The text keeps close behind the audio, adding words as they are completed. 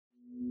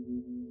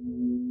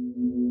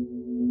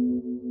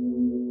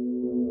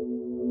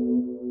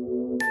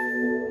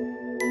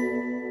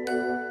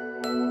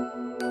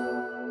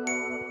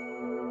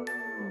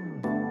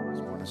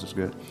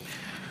good.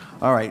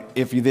 All right,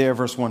 if you're there,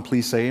 verse 1,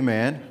 please say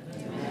amen.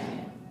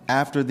 Amen.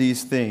 After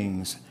these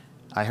things,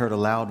 I heard a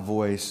loud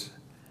voice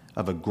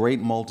of a great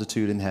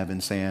multitude in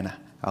heaven saying,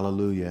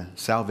 Hallelujah.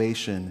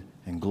 Salvation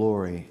and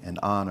glory and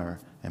honor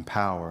and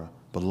power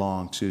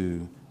belong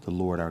to the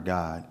Lord our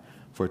God.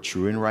 For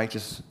true and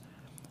righteous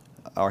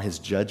are his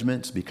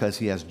judgments, because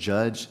he has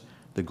judged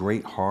the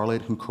great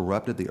harlot who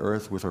corrupted the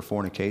earth with her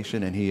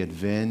fornication, and he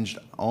avenged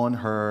on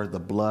her the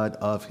blood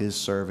of his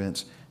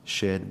servants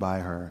shed by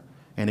her.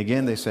 And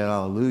again they said,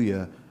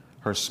 Hallelujah,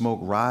 her smoke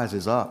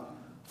rises up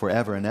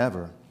forever and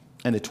ever.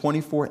 And the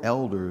 24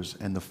 elders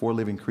and the 4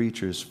 living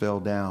creatures fell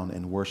down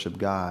and worshiped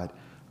God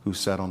who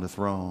sat on the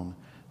throne,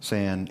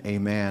 saying,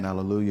 Amen,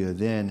 Hallelujah.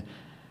 Then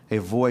a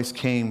voice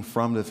came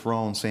from the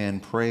throne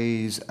saying,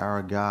 Praise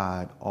our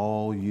God,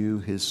 all you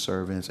his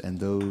servants and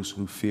those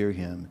who fear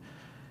him,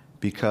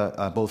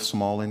 because both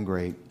small and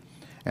great.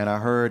 And I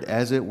heard,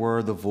 as it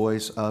were, the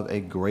voice of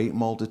a great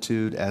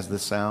multitude, as the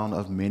sound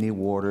of many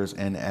waters,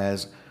 and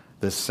as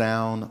the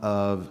sound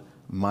of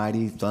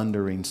mighty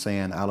thundering,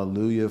 saying,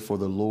 Hallelujah, for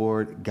the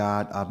Lord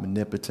God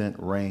omnipotent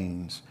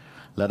reigns.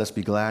 Let us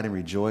be glad and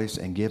rejoice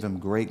and give him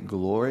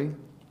glory,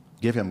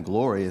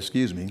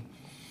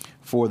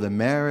 for the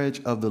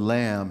marriage of the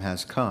Lamb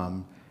has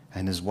come,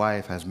 and his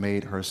wife has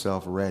made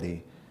herself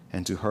ready.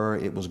 And to her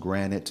it was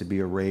granted to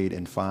be arrayed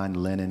in fine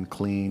linen,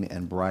 clean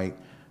and bright,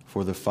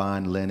 for the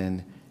fine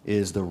linen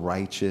is the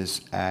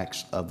righteous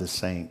acts of the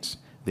saints.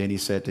 Then he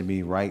said to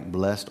me, Right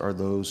blessed are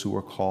those who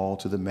are called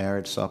to the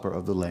marriage supper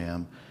of the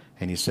Lamb.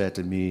 And he said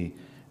to me,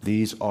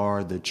 These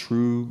are the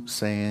true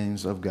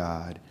sayings of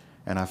God.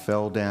 And I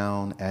fell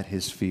down at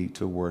his feet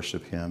to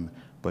worship him.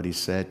 But he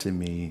said to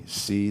me,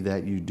 See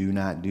that you do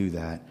not do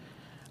that.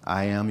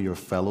 I am your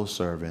fellow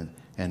servant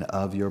and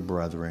of your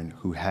brethren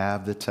who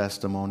have the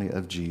testimony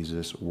of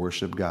Jesus.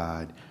 Worship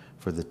God,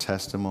 for the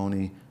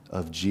testimony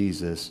of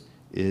Jesus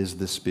is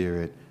the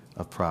spirit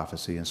of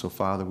prophecy. And so,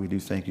 Father, we do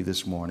thank you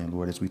this morning,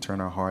 Lord, as we turn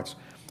our hearts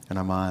and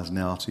our minds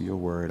now to your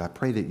word. I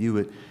pray that you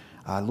would,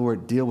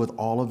 Lord, deal with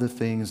all of the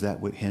things that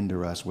would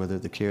hinder us, whether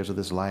the cares of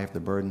this life, the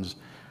burdens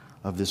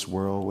of this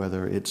world,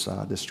 whether it's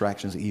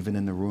distractions even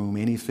in the room,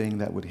 anything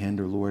that would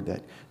hinder, Lord,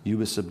 that you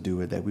would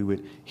subdue it, that we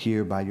would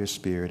hear by your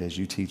Spirit as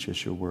you teach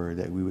us your word,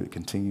 that we would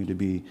continue to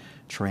be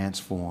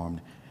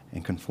transformed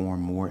and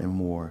conform more and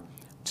more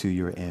to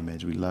your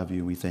image. We love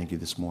you. We thank you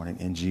this morning.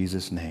 In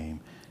Jesus' name,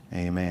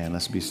 amen.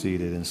 Let's be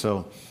seated. And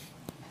so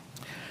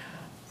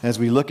as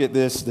we look at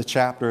this, the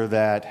chapter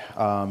that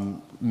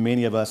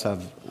many of us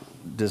have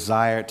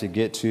desired to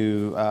get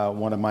to,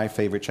 one of my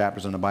favorite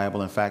chapters in the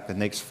Bible. In fact, the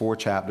next 4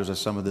 chapters are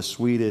some of the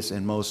sweetest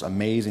and most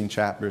amazing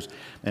chapters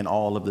in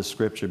all of the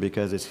scripture,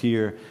 because it's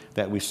here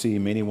that we see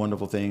many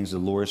wonderful things. The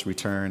Lord's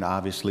return,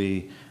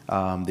 obviously,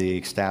 the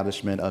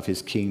establishment of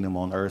his kingdom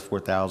on earth for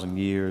 1,000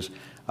 years,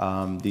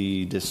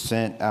 the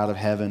descent out of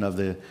heaven of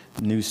the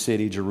new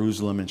city,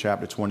 Jerusalem, in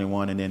chapter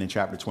 21. And then in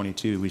chapter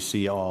 22, we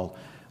see all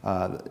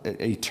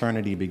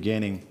eternity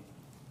beginning.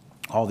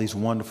 All these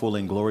wonderful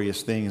and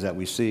glorious things that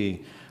we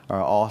see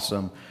are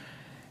awesome.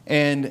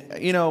 And,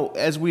 you know,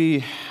 as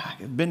we've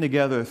been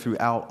together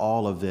throughout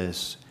all of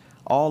this,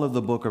 all of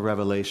the book of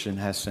Revelation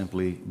has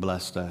simply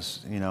blessed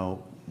us. You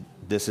know,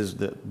 this is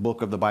the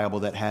book of the Bible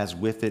that has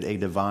with it a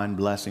divine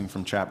blessing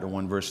from chapter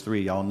 1, verse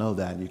 3. Y'all know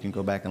that. You can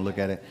go back and look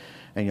at it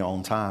in your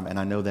own time. And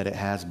I know that it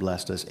has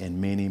blessed us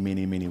in many,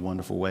 many, many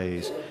wonderful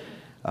ways.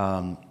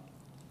 And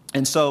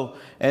so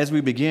as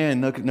we begin,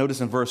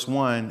 notice in verse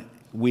 1,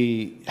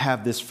 we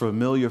have this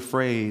familiar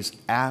phrase,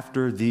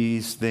 after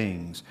these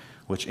things,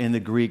 which in the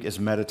Greek is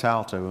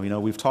metatalto. You know,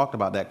 we've talked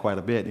about that quite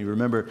a bit. You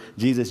remember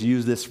Jesus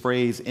used this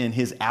phrase in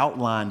his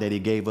outline that he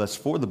gave us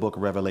for the book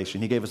of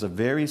Revelation. He gave us a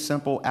very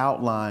simple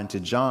outline to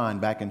John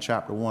back in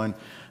chapter 1,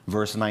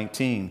 verse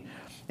 19.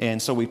 And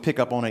so we pick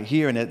up on it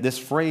here, and this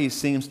phrase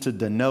seems to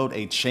denote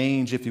a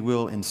change, if you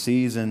will, in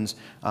seasons,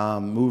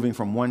 moving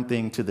from one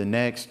thing to the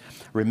next.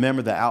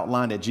 Remember the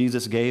outline that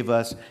Jesus gave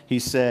us. He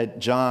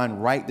said, John,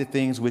 write the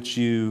things which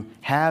you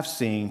have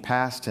seen,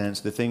 past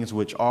tense, the things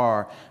which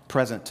are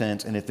present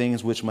tense, and the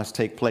things which must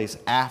take place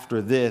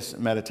after this,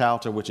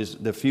 metatalta, which is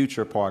the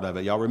future part of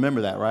it. Y'all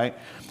remember that, right?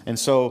 And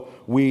so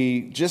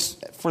we,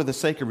 just for the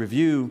sake of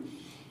review,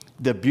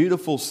 the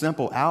beautiful,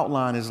 simple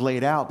outline is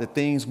laid out. The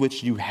things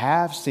which you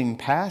have seen,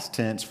 past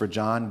tense for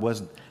John,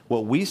 was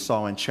what we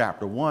saw in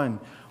chapter 1,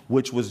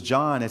 which was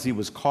John as he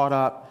was caught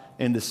up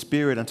in the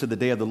Spirit unto the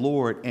day of the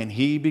Lord. And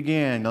he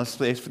began,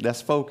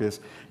 let's focus,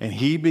 and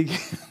he began,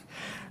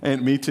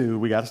 and me too,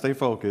 we got to stay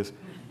focused.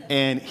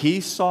 And he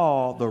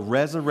saw the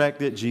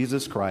resurrected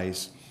Jesus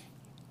Christ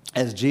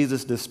as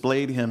Jesus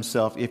displayed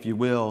himself, if you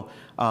will,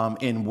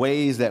 in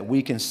ways that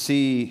we can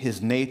see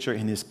his nature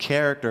and his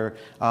character,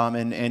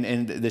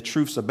 and the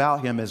truths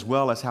about him, as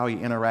well as how he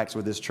interacts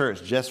with his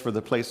church. Just for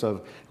the place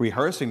of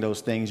rehearsing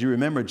those things, you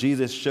remember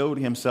Jesus showed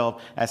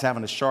himself as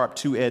having a sharp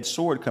 2-edged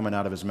sword coming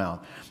out of his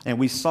mouth. And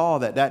we saw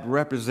that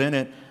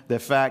represented the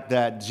fact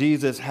that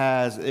Jesus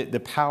has the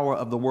power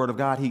of the Word of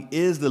God. He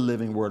is the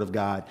living Word of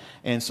God.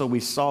 And so we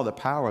saw the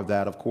power of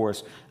that, of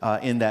course,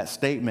 in that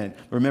statement.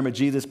 Remember,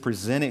 Jesus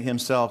presented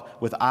himself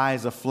with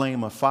eyes of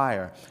flame of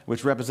fire,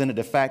 which represented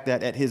the fact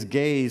that at his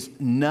gaze,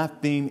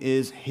 nothing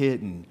is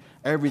hidden.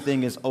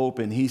 Everything is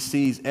open. He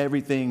sees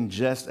everything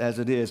just as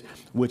it is,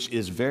 which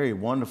is very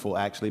wonderful,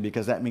 actually,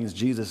 because that means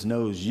Jesus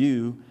knows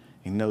you.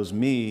 He knows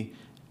me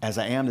as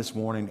I am this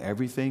morning.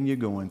 Everything you're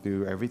going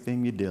through,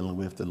 everything you're dealing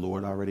with, the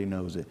Lord already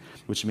knows it,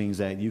 which means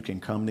that you can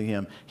come to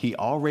him. He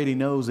already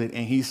knows it,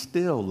 and he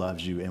still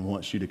loves you and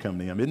wants you to come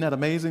to him. Isn't that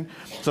amazing?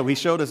 So he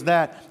showed us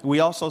that. We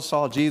also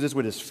saw Jesus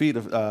with his feet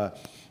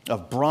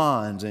of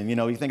bronze. And,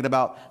 you're thinking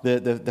about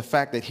the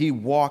fact that he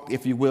walked,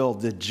 if you will,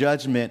 the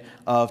judgment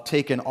of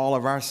taking all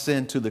of our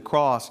sin to the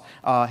cross.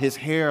 His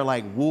hair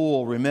like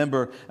wool,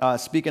 remember,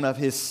 speaking of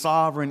his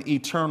sovereign,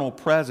 eternal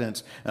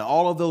presence and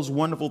all of those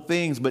wonderful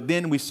things. But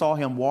then we saw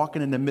him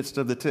walking in the midst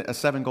of the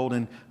 7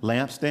 golden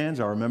lampstands.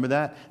 I remember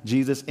that.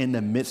 Jesus in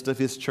the midst of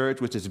his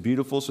church, which is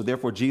beautiful. So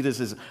therefore, Jesus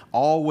is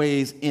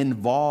always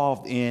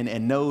involved in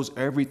and knows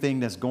everything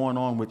that's going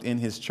on within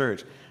his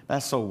church.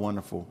 That's so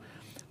wonderful.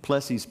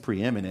 Plus, he's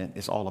preeminent.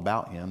 It's all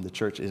about him. The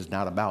church is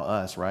not about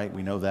us, right?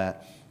 We know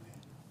that.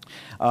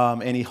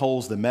 And he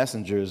holds the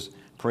messengers,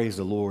 praise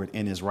the Lord,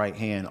 in his right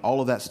hand.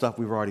 All of that stuff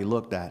we've already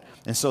looked at.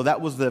 And so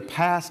that was the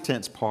past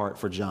tense part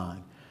for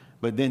John.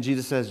 But then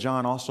Jesus says,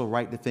 John, also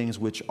write the things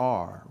which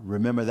are.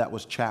 Remember, that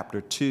was chapter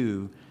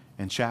 2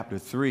 and chapter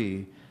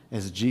 3,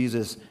 as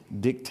Jesus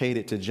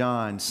dictated to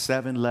John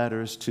 7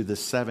 letters to the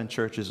 7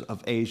 churches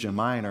of Asia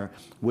Minor,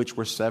 which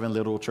were 7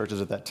 literal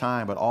churches at that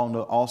time, but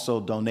also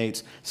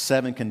donates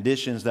 7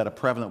 conditions that are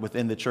prevalent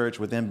within the church,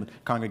 within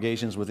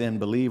congregations, within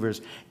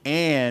believers.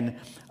 And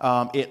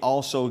it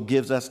also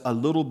gives us a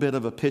little bit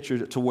of a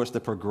picture towards the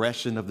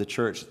progression of the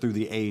church through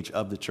the age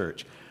of the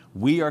church.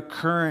 We are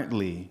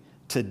currently,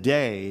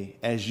 today,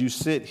 as you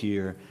sit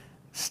here,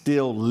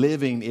 still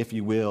living, if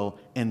you will,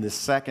 in the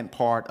second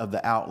part of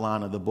the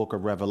outline of the book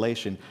of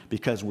Revelation,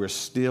 because we're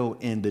still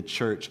in the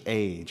church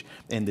age.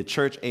 And the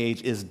church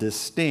age is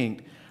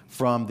distinct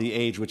from the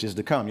age which is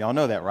to come. Y'all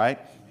know that, right?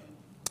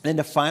 And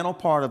the final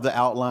part of the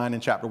outline in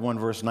chapter 1,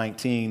 verse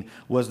 19,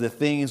 was the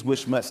things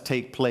which must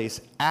take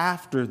place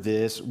after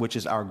this, which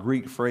is our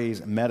Greek phrase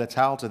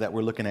metatauta that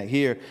we're looking at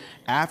here.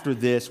 After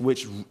this,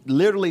 which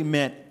literally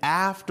meant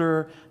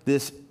after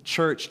this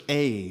church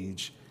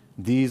age,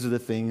 these are the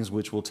things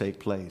which will take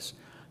place.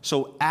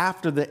 So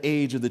after the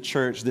age of the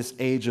church, this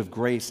age of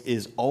grace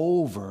is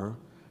over,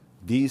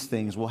 these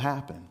things will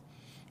happen.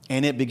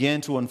 And it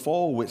began to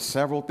unfold with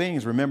several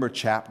things. Remember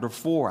chapter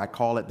 4, I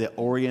call it the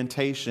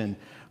orientation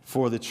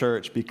for the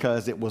church,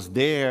 because it was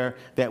there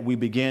that we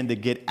began to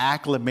get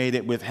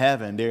acclimated with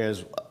heaven.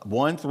 There's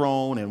one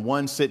throne and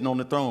one sitting on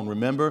the throne.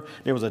 Remember,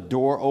 there was a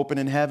door open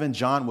in heaven.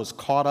 John was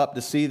caught up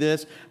to see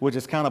this, which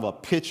is kind of a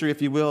picture,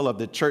 if you will, of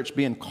the church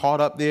being caught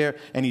up there.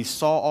 And he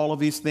saw all of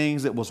these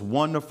things. It was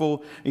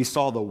wonderful. He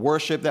saw the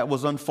worship that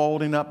was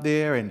unfolding up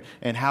there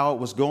and how it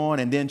was going.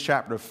 And then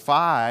chapter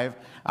 5,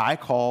 I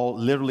call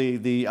literally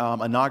the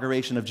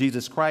inauguration of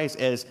Jesus Christ,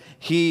 as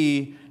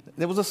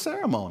there was a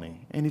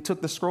ceremony, and he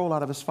took the scroll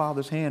out of his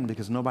Father's hand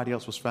because nobody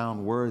else was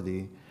found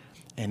worthy.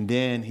 And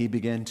then he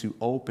began to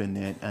open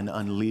it and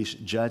unleash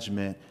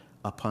judgment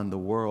upon the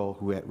world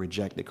who had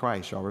rejected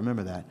Christ. Y'all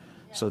remember that?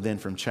 Yeah. So then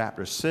from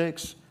chapter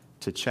 6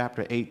 to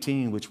chapter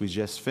 18, which we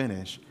just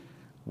finished,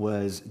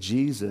 was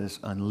Jesus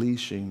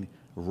unleashing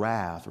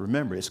wrath.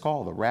 Remember, it's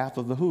called the wrath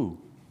of the who?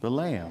 The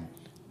Lamb.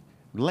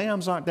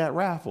 Lambs aren't that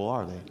wrathful,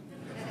 are they?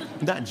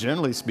 Not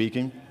generally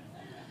speaking.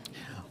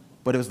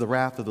 But it was the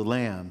wrath of the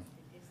Lamb.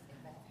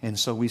 And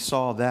so we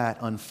saw that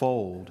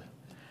unfold.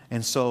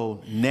 And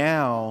so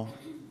now,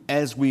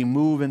 as we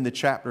move into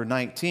chapter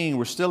 19,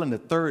 we're still in the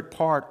third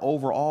part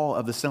overall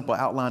of the simple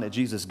outline that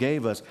Jesus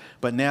gave us.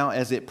 But now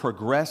as it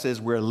progresses,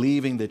 we're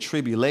leaving the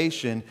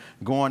tribulation,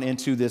 going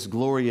into this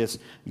glorious,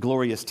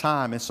 glorious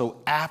time. And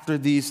so after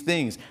these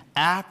things,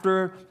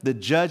 after the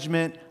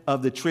judgment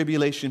of the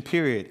tribulation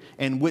period,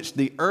 in which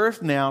the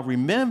earth now,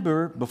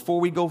 remember,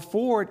 before we go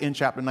forward in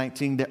chapter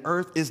 19, the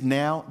earth is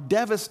now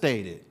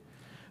devastated.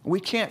 We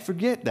can't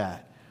forget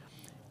that.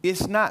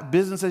 It's not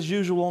business as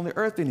usual on the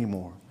earth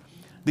anymore.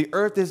 The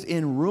earth is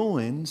in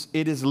ruins.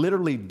 It is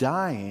literally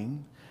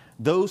dying.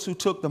 Those who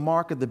took the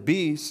mark of the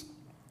beast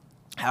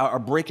are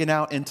breaking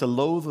out into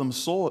loathsome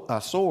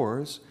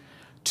sores.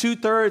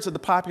 2/3 of the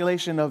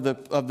population of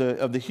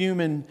the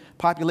human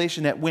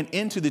population that went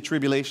into the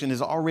tribulation is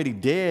already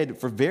dead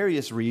for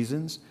various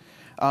reasons.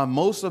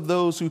 Most of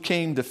those who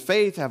came to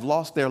faith have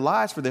lost their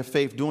lives for their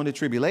faith during the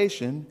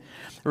tribulation.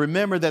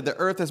 Remember that the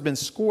earth has been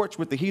scorched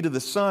with the heat of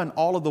the sun.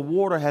 All of the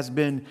water has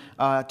been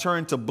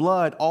turned to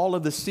blood. All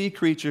of the sea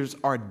creatures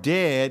are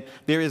dead.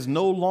 There is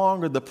no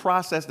longer the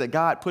process that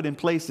God put in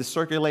place to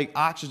circulate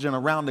oxygen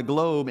around the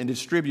globe and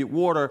distribute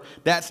water.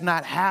 That's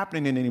not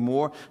happening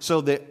anymore.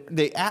 So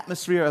the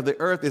atmosphere of the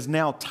earth is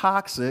now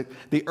toxic.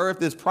 The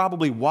earth is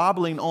probably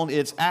wobbling on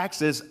its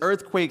axis.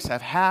 Earthquakes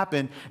have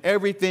happened.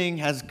 Everything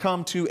has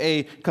come to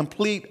a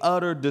complete,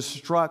 utter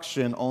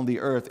destruction on the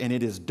earth, and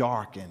it is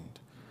darkened.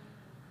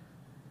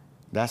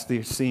 That's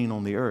the scene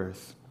on the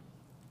earth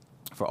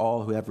for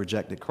all who have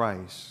rejected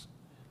Christ.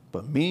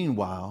 But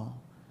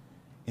meanwhile,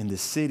 in the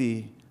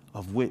city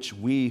of which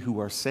we who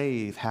are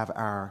saved have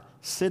our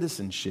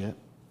citizenship,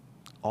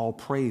 all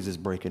praise is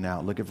breaking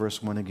out. Look at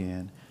verse 1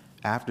 again.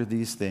 After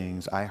these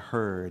things, I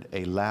heard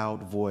a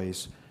loud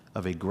voice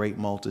of a great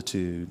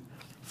multitude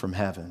from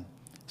heaven,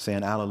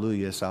 saying,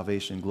 Alleluia,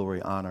 salvation,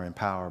 glory, honor, and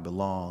power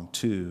belong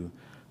to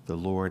the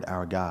Lord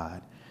our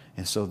God.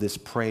 And so this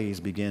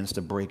praise begins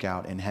to break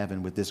out in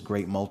heaven with this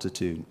great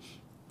multitude.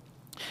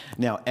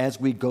 Now, as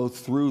we go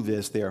through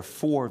this, there are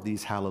 4 of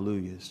these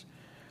hallelujahs.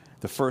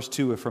 The first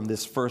 2 are from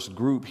this first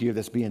group here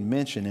that's being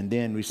mentioned. And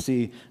then we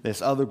see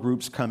there's other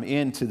groups come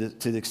in to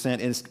the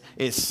extent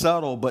it's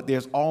subtle, but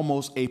there's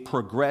almost a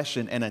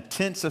progression and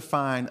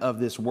intensifying of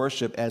this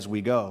worship as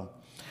we go.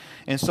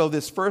 And so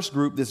this first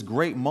group, this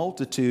great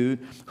multitude,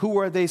 who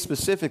are they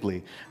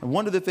specifically? And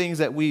one of the things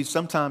that we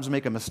sometimes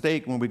make a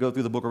mistake when we go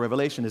through the book of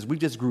Revelation is we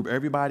just group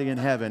everybody in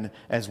heaven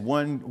as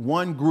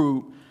one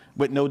group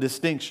with no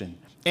distinction.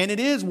 And it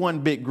is one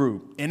big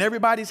group. And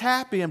everybody's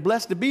happy and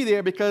blessed to be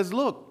there because,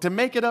 look, to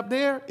make it up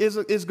there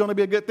is going to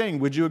be a good thing.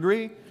 Would you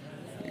agree?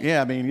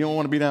 Yeah, I mean, you don't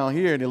want to be down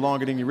here any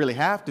longer than you really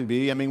have to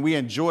be. I mean, we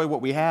enjoy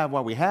what we have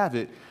while we have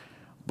it.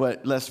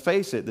 But let's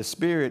face it, the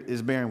Spirit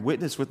is bearing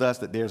witness with us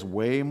that there's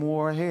way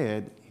more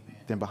ahead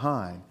than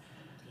behind.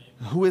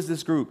 Who is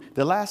this group?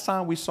 The last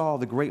time we saw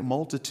the great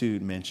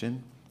multitude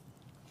mentioned,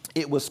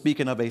 it was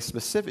speaking of a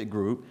specific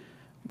group,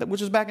 which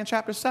was back in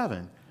chapter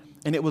 7.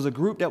 And it was a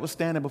group that was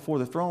standing before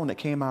the throne that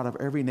came out of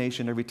every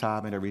nation, every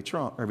tribe, and every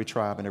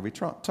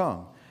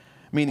tongue,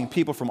 meaning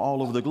people from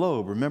all over the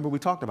globe. Remember, we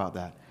talked about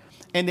that.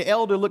 And the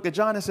elder looked at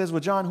John and says,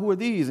 well, John, who are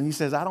these? And he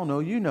says, I don't know,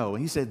 you know.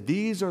 And he said,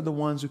 these are the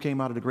ones who came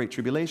out of the great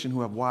tribulation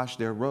who have washed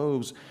their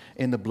robes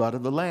in the blood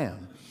of the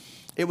Lamb.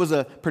 It was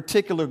a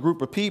particular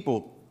group of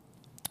people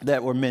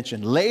that were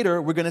mentioned.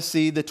 Later, we're going to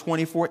see the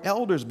 24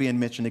 elders being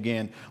mentioned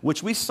again,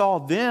 which we saw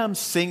them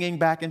singing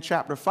back in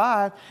chapter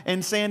 5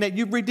 and saying that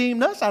you've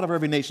redeemed us out of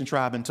every nation,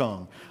 tribe, and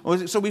tongue.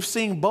 So we've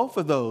seen both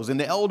of those. And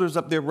the elders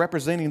up there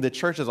representing the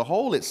church as a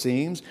whole, it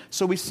seems.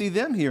 So we see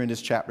them here in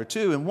this chapter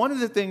too. And one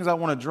of the things I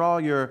want to draw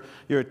your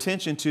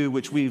attention to,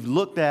 which we've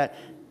looked at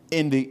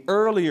in the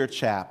earlier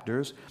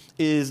chapters,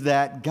 is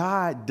that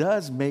God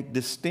does make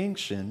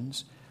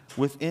distinctions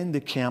within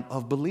the camp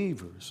of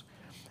believers.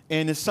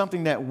 And it's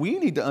something that we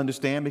need to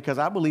understand because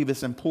I believe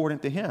it's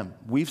important to him.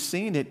 We've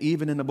seen it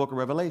even in the book of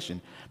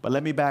Revelation. But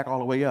let me back all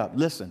the way up.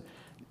 Listen,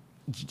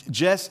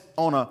 just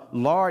on a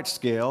large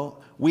scale,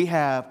 we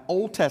have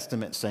Old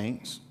Testament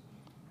saints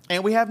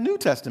and we have New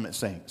Testament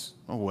saints.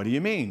 Well, what do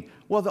you mean?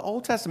 Well, the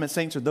Old Testament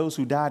saints are those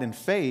who died in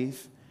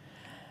faith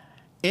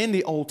in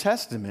the Old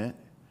Testament,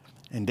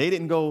 and they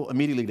didn't go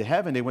immediately to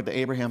heaven. They went to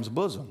Abraham's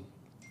bosom.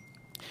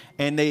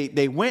 And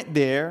they went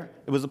there.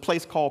 It was a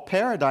place called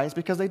paradise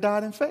because they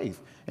died in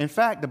faith. In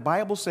fact, the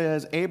Bible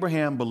says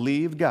Abraham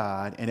believed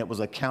God and it was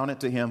accounted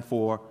to him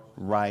for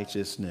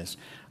righteousness.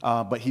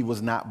 But he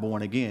was not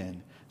born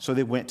again. So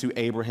they went to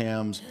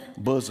Abraham's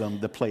bosom,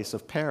 the place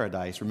of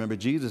paradise. Remember,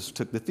 Jesus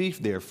took the thief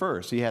there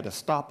first. He had to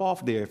stop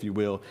off there, if you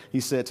will. He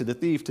said to the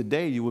thief,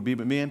 today you will be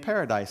with me in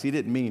paradise. He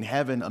didn't mean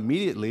heaven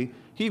immediately.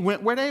 He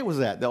went where they was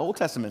at, the Old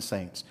Testament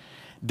saints.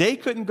 They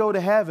couldn't go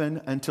to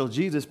heaven until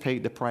Jesus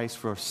paid the price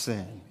for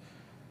sin.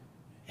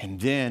 And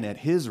then at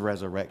his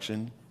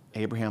resurrection,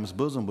 Abraham's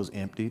bosom was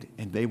emptied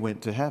and they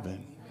went to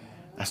heaven.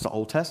 That's the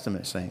Old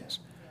Testament saints.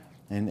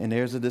 And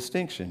there's a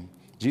distinction.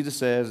 Jesus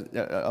says,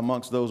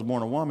 amongst those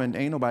born of woman,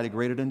 ain't nobody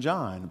greater than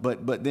John.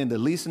 But then the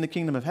least in the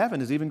kingdom of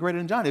heaven is even greater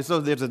than John.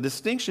 So there's a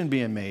distinction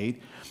being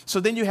made. So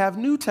then you have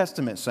New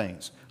Testament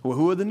saints. Well,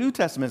 who are the New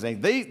Testament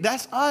saints?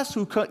 That's us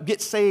who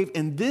get saved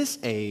in this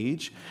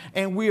age,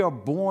 and we are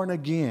born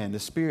again. The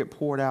Spirit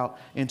poured out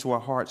into our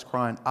hearts,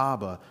 crying,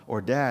 Abba,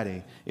 or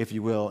Daddy, if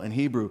you will, in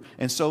Hebrew.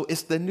 And so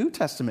it's the New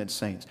Testament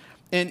saints.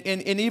 And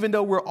even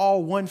though we're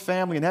all one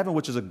family in heaven,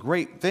 which is a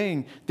great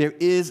thing, there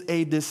is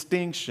a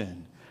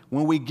distinction.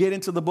 When we get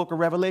into the book of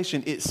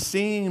Revelation, it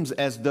seems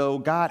as though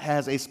God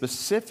has a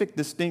specific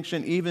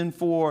distinction even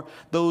for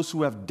those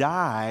who have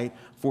died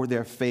for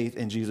their faith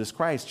in Jesus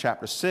Christ.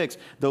 Chapter 6,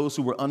 those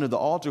who were under the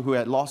altar who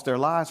had lost their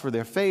lives for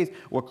their faith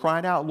were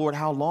crying out, Lord,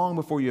 how long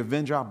before you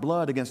avenge our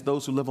blood against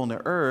those who live on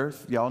the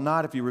earth? Y'all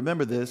nod if you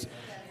remember this.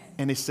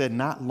 And he said,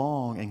 not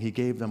long, and he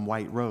gave them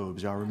white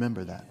robes. Y'all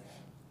remember that?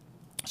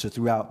 So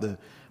throughout the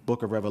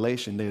book of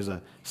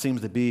Revelation, seems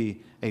to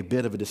be a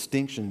bit of a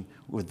distinction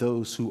with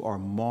those who are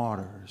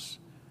martyrs.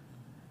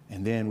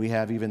 And then we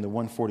have even the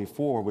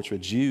 144, which were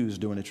Jews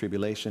during the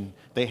tribulation.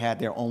 They had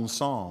their own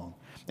song.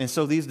 And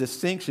so these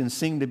distinctions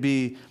seem to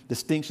be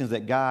distinctions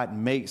that God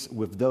makes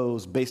with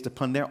those based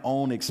upon their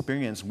own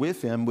experience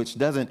with him, which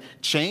doesn't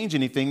change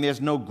anything.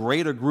 There's no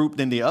greater group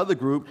than the other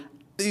group.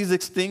 These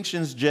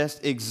distinctions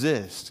just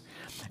exist.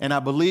 And I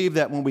believe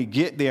that when we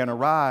get there and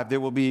arrive,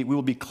 we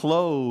will be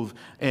clothed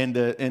in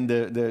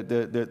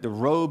the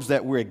robes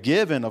that we're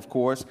given, of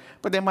course,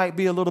 but there might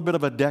be a little bit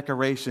of a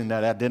decoration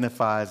that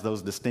identifies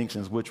those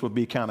distinctions, which would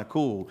be kind of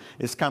cool.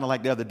 It's kind of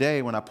like the other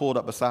day when I pulled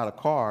up beside a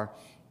car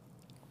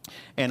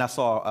and I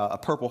saw a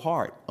Purple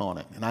Heart on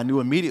it. And I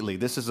knew immediately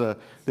this is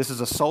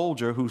a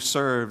soldier who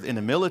served in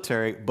the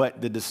military,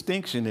 but the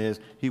distinction is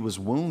he was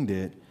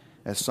wounded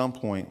at some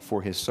point for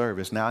his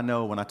service. Now, I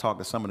know when I talk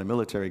to some of the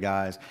military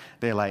guys,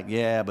 they're like,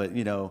 yeah, but,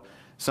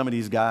 some of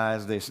these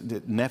guys,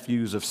 the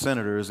nephews of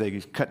senators, they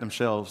cut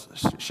themselves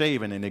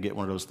shaving and they get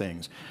one of those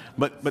things.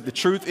 But the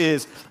truth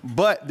is,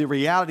 but the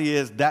reality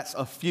is that's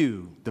a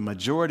few. The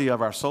majority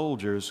of our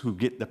soldiers who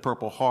get the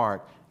Purple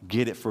Heart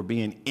get it for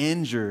being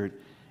injured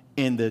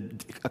in the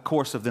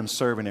course of them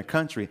serving their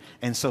country.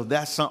 And so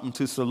that's something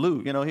to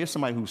salute. Here's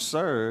somebody who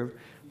served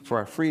for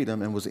our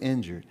freedom and was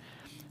injured.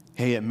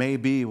 Hey, it may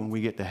be when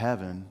we get to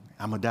heaven,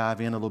 I'm going to dive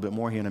in a little bit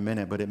more here in a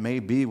minute, but it may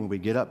be when we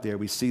get up there,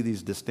 we see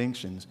these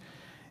distinctions.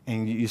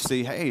 And you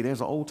see, hey, there's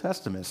an Old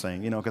Testament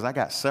saying, because I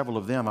got several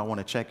of them I want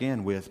to check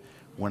in with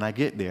when I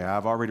get there.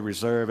 I've already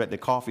reserved at the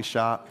coffee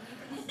shop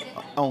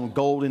on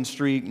Golden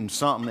Street and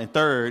something and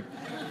 3rd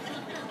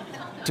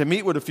to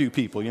meet with a few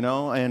people,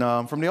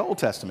 and from the Old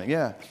Testament,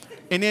 yeah.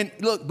 And then,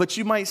 look, but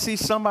you might see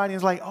somebody and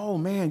it's like, oh,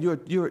 man,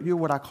 you're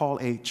what I call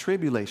a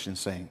tribulation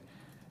saint.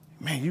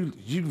 Man,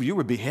 you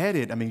were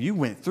beheaded. I mean, you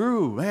went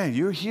through. Man,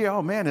 you're here.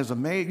 Oh, man, it's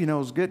amazing.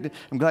 It's good.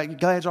 I'm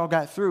glad y'all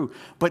got through.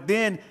 But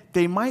then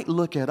they might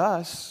look at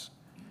us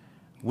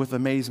with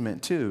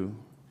amazement, too,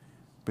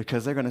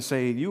 because they're going to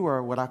say, you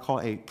are what I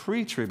call a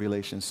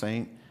pre-tribulation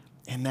saint,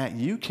 and that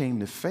you came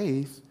to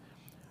faith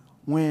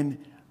when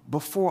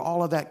before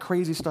all of that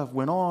crazy stuff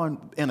went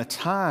on in a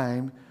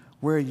time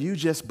where you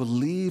just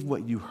believed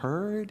what you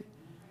heard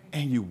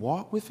and you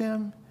walked with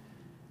him.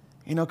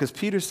 Because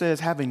Peter says,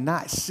 having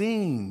not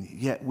seen,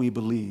 yet we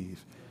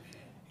believe.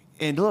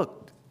 And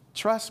look,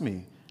 trust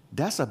me,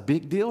 that's a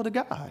big deal to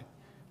God.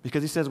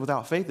 Because he says,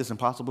 without faith, it's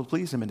impossible to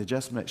please him, and the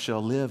just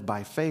shall live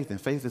by faith. And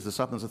faith is the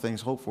substance of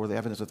things hoped for, the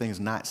evidence of things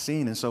not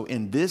seen. And so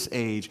in this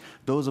age,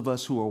 those of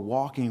us who are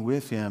walking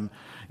with him,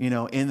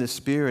 in the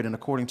Spirit and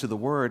according to the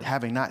Word,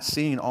 having not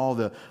seen all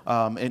the,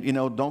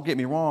 don't get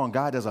me wrong,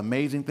 God does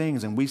amazing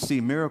things, and we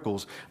see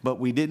miracles, but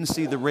we didn't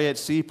see the Red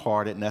Sea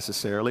parted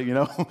necessarily,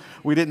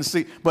 We didn't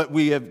see, but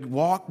we have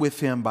walked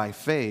with him by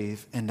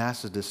faith, and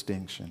that's a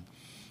distinction.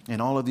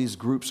 And all of these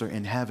groups are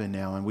in heaven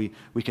now, and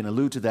we can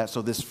allude to that.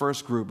 So this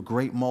first group,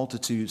 great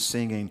multitude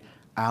singing,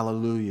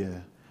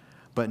 Alleluia.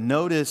 But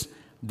notice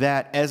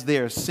that as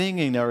they're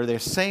singing, or they're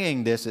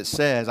saying this, it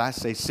says, I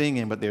say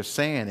singing, but they're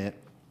saying it,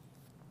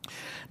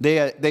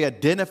 they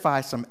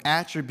identify some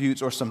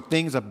attributes or some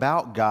things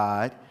about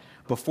God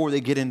before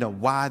they get into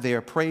why they're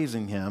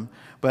praising him.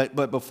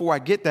 But before I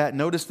get that,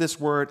 notice this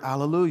word,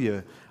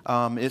 Alleluia.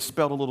 It's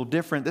spelled a little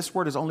different. This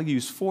word is only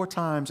used 4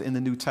 times in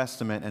the New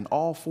Testament, and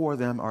all 4 of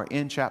them are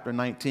in chapter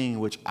 19,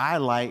 which I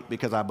like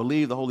because I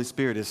believe the Holy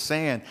Spirit is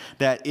saying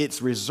that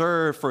it's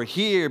reserved for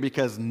here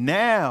because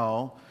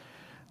now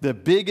the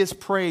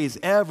biggest praise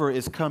ever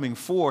is coming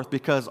forth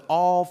because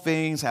all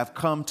things have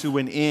come to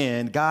an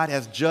end. God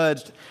has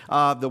judged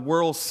the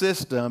world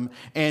system,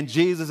 and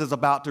Jesus is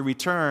about to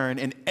return,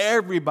 and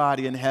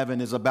everybody in heaven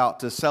is about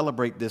to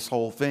celebrate this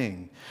whole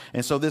thing.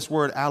 And so this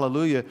word,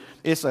 Alleluia,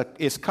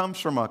 it comes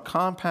from a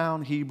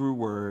compound Hebrew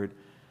word,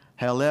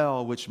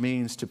 Hallel, which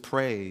means to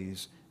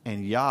praise,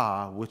 and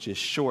Yah, which is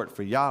short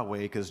for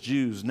Yahweh, because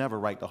Jews never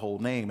write the whole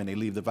name, and they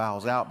leave the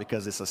vowels out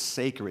because it's a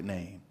sacred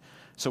name.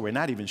 So we're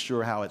not even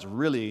sure how it's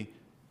really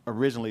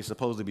originally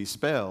supposed to be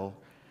spelled.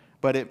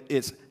 But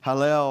it's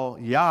Hallel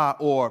Yah,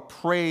 or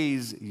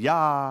praise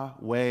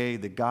Yahweh,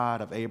 the God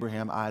of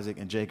Abraham, Isaac,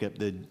 and Jacob,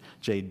 the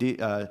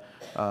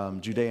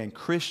Judean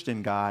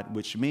Christian God,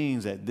 which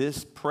means that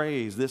this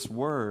praise, this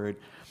word,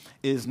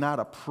 is not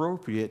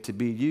appropriate to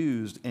be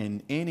used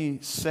in any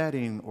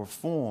setting or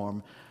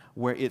form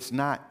where it's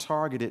not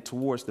targeted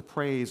towards the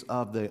praise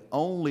of the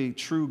only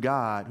true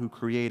God who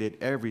created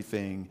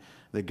everything,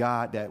 the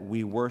God that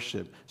we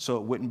worship. So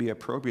it wouldn't be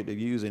appropriate to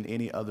use in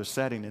any other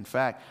setting. In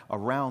fact,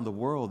 around the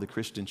world, the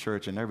Christian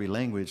church in every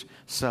language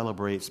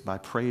celebrates by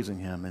praising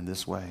him in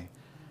this way.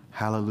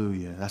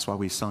 Hallelujah. That's why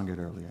we sung it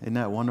earlier. Isn't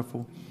that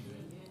wonderful?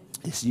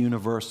 It's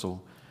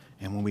universal.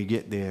 And when we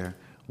get there,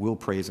 we'll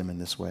praise him in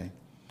this way.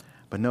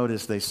 But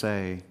notice they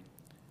say,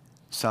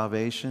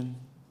 salvation,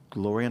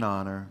 glory and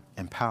honor,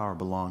 and power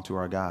belong to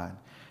our God.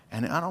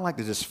 And I don't like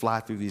to just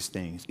fly through these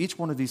things. Each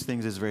one of these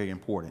things is very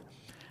important.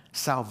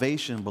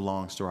 Salvation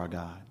belongs to our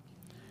God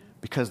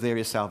because there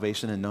is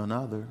salvation in none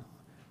other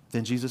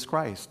than Jesus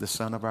Christ, the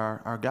Son of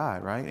our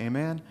God, right?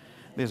 Amen?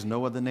 There's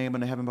no other name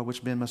under heaven by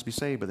which men must be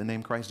saved but the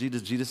name Christ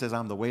Jesus. Jesus says,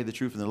 I'm the way, the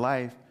truth, and the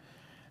life.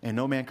 And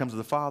no man comes to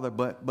the Father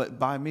but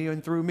by me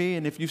and through me.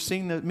 And if you've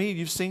seen me,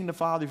 you've seen the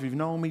Father. If you've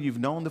known me, you've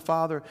known the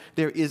Father.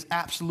 There is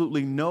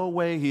absolutely no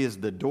way. He is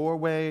the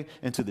doorway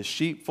into the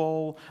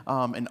sheepfold,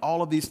 and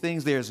all of these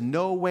things. There's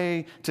no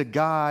way to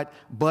God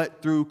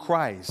but through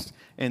Christ.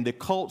 And the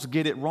cults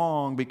get it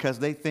wrong because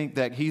they think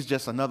that he's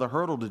just another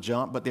hurdle to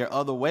jump, but there are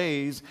other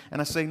ways.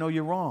 And I say, no,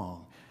 you're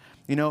wrong.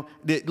 You know,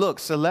 look,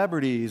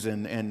 celebrities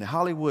and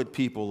Hollywood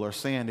people are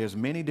saying there's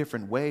many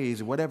different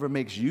ways. Whatever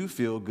makes you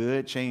feel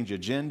good, change your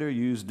gender,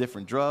 use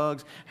different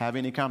drugs, have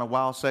any kind of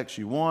wild sex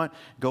you want,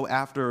 go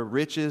after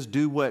riches,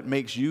 do what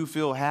makes you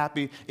feel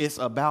happy. It's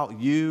about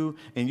you,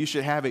 and you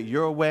should have it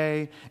your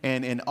way.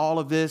 And all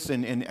of this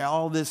and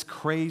all this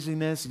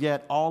craziness,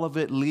 yet all of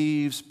it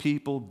leaves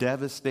people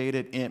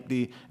devastated,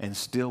 empty, and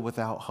still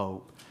without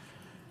hope.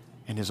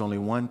 And there's only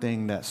one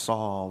thing that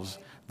solves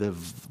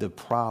the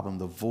problem,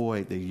 the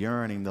void, the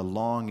yearning, the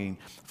longing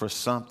for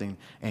something.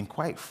 And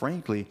quite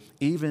frankly,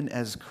 even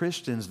as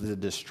Christians, the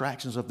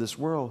distractions of this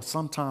world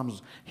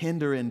sometimes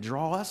hinder and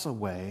draw us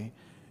away.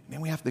 And then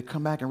we have to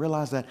come back and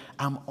realize that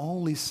I'm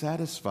only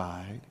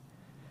satisfied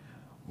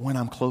when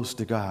I'm close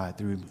to God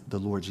through the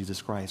Lord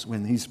Jesus Christ,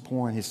 when he's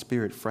pouring his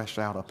Spirit fresh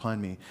out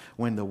upon me,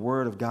 when the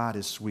word of God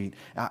is sweet.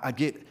 I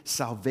get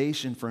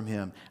salvation from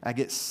him. I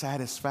get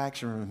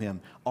satisfaction from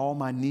him. All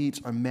my needs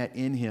are met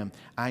in him.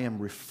 I am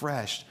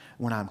refreshed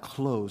when I'm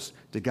close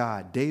to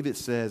God. David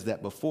says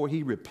that before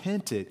he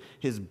repented,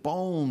 his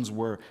bones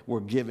were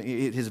given,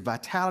 his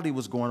vitality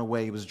was going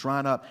away. He was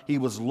drying up. He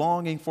was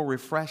longing for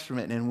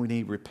refreshment. And when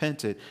he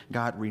repented,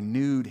 God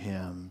renewed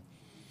him,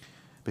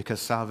 because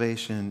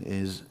salvation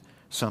is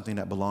something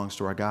that belongs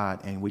to our God,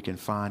 and we can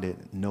find it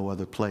no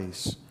other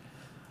place.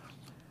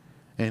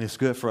 And it's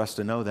good for us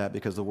to know that,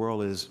 because the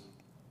world is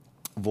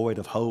void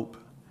of hope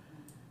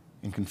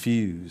and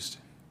confused.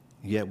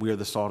 Yet we are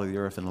the salt of the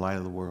earth and the light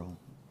of the world.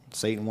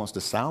 Satan wants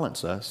to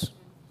silence us.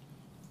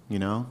 You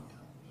know,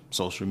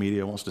 social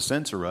media wants to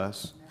censor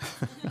us.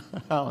 I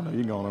don't know,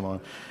 you're going on.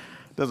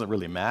 It doesn't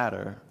really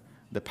matter.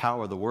 The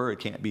power of the word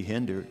can't be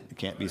hindered. It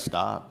can't be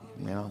stopped,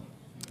 you know.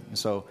 And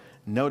so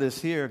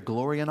notice here,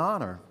 glory and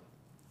honor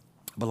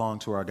belong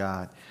to our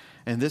God.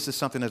 And this is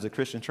something as a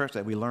Christian church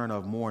that we learn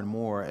of more and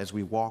more as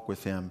we walk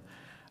with him.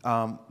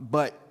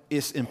 But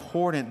it's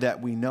important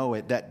that we know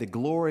it, that the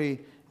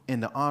glory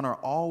and the honor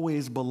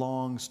always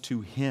belongs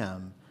to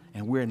him,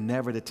 and we're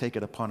never to take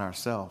it upon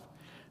ourselves.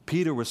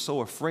 Peter was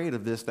so afraid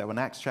of this that when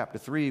Acts chapter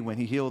 3, when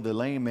he healed the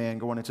lame man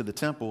going into the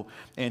temple,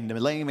 and the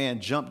lame man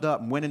jumped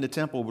up and went in the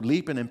temple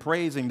leaping and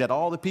praising, that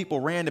all the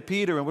people ran to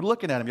Peter and were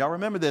looking at him. Y'all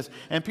remember this?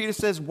 And Peter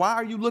says, why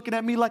are you looking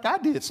at me like I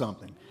did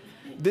something?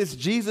 This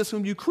Jesus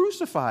whom you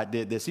crucified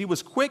did this. He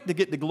was quick to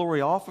get the glory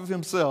off of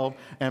himself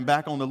and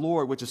back on the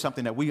Lord, which is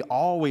something that we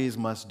always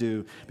must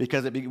do,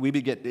 because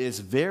it's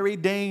very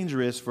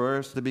dangerous for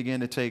us to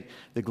begin to take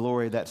the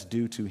glory that's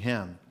due to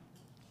him.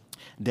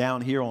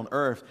 Down here on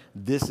earth,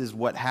 this is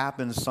what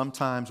happens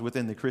sometimes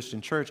within the Christian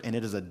church, and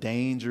it is a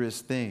dangerous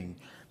thing.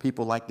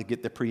 People like to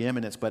get the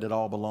preeminence, but it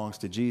all belongs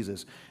to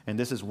Jesus. And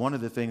this is one of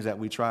the things that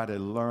we try to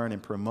learn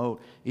and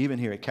promote, even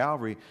here at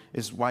Calvary,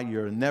 is why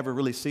you'll never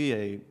really see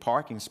a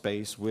parking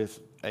space with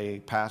a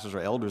pastor's or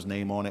elder's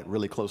name on it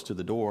really close to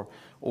the door.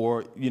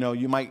 Or, you know,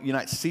 you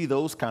might see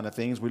those kind of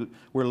things.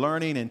 We're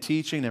learning and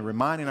teaching and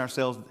reminding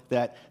ourselves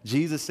that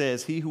Jesus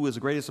says, he who is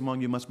greatest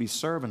among you must be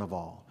servant of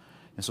all.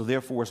 And so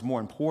therefore, it's more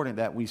important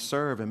that we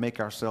serve and make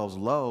ourselves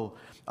low,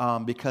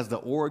 because the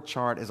org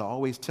chart, as I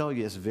always tell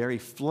you, is very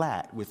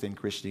flat within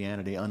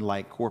Christianity,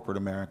 unlike corporate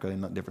America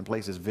in different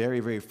places. Very,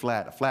 very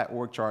flat. A flat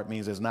org chart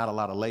means there's not a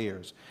lot of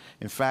layers.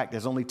 In fact,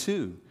 there's only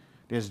two.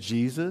 There's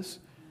Jesus,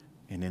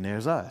 and then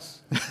there's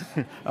us.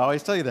 I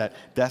always tell you that.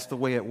 That's the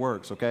way it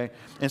works, okay?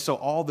 And so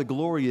all the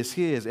glory is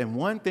his. And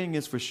one thing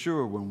is for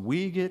sure, when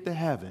we get to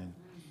heaven,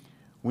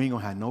 we ain't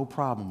going to have no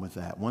problem with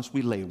that. Once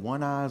we lay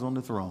one eyes on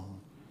the throne,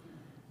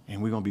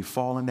 and we're going to be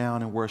falling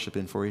down and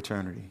worshiping for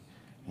eternity.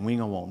 And we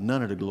ain't going to want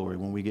none of the glory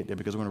when we get there,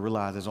 because we're going to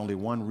realize there's only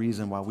one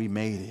reason why we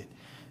made it,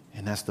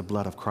 and that's the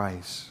blood of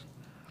Christ.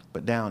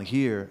 But down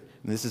here,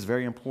 and this is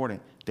very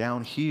important,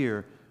 down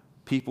here,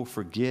 people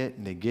forget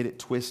and they get it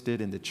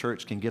twisted, and the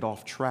church can get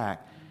off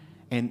track.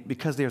 And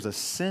because there's a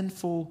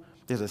sinful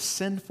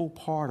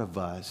part of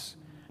us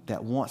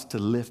that wants to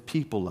lift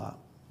people up.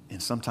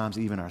 And sometimes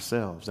even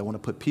ourselves. They want to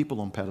put people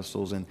on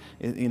pedestals, and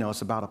you know,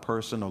 it's about a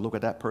person, or look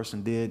what that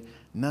person did.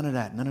 None of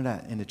that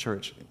in the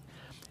church.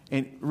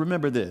 And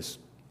remember this,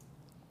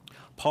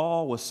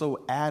 Paul was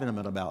so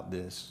adamant about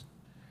this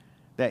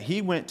that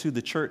he went to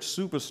the church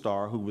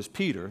superstar, who was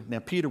Peter. Now,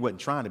 Peter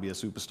wasn't trying to be a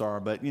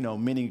superstar, but you know,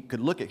 many could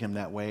look at him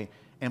that way.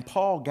 And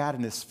Paul got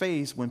in his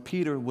face when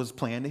Peter was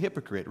playing the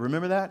hypocrite.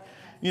 Remember that?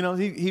 You know,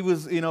 he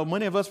was, you know,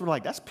 many of us were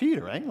like, that's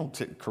Peter. I ain't going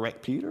to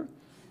correct Peter.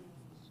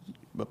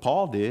 But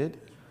Paul did.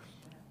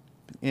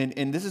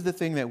 And this is the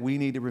thing that we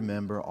need to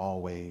remember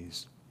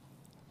always,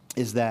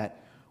 is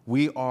that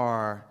we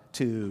are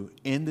to,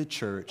 in the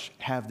church,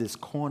 have this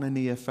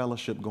koinonia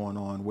fellowship going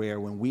on, where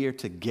when we are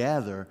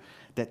together,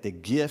 that the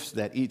gifts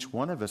that each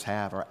one of us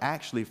have are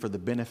actually for the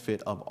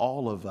benefit of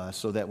all of us,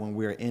 so that when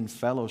we're in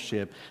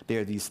fellowship,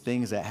 there are these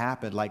things that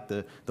happen, like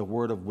the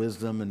word of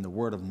wisdom and the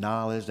word of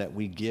knowledge that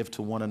we give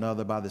to one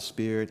another by the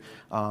Spirit,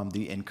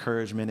 the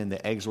encouragement and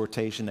the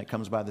exhortation that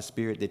comes by the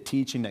Spirit, the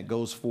teaching that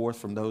goes forth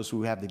from those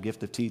who have the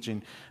gift of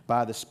teaching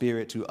by the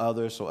Spirit to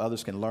others, so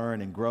others can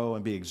learn and grow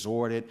and be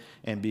exhorted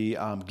and be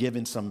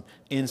given some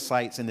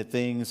insights into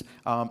things.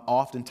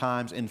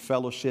 Oftentimes in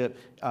fellowship,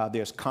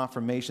 there's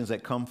confirmations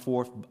that come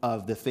forth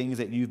of the things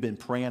that you've been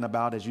praying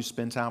about as you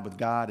spend time with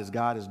God, as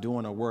God is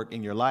doing a work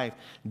in your life.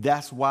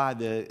 That's why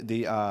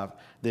the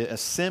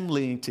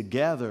assembling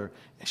together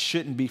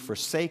shouldn't be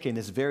forsaken.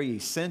 It's very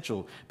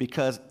essential,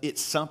 because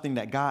it's something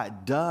that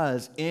God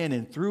does in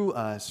and through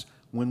us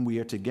when we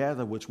are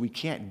together, which we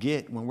can't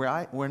get when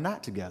we're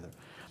not together.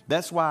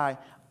 That's why,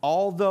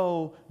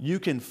 although you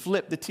can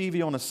flip the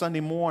TV on a Sunday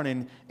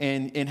morning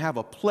and have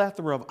a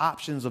plethora of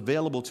options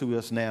available to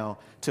us now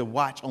to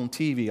watch on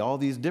TV, all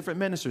these different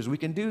ministers, we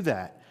can do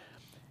that.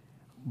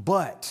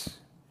 But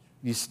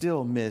you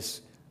still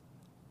miss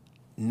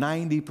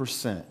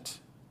 90%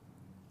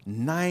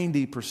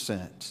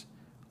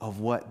 of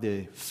what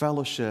the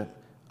fellowship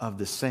of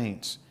the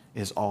saints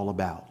is all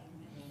about.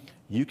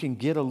 You can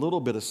get a little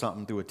bit of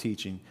something through a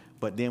teaching,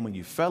 but then when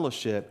you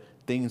fellowship,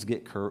 things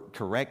get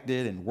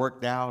corrected and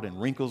worked out,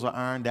 and wrinkles are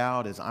ironed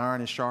out as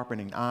iron is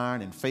sharpening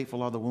iron, and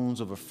faithful are the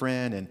wounds of a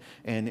friend,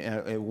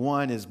 and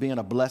one is being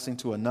a blessing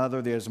to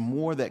another. There's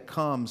more that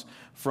comes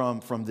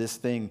from this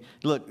thing.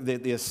 Look,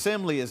 the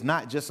assembly is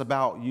not just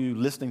about you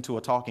listening to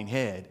a talking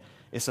head.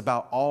 It's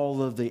about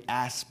all of the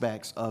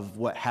aspects of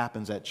what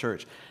happens at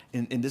church.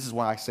 And this is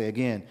why I say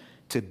again,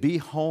 to be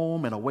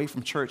home and away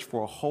from church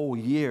for a whole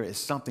year is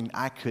something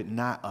I could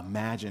not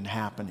imagine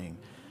happening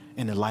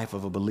in the life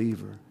of a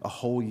believer. A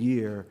whole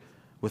year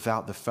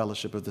without the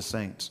fellowship of the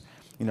saints.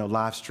 You know,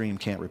 live stream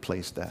can't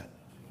replace that.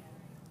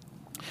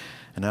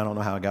 And I don't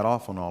know how I got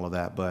off on all of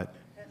that, but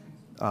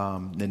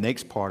the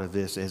next part of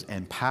this is,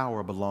 and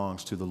power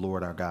belongs to the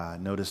Lord our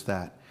God. Notice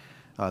that.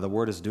 The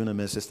word is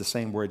dunamis. It's the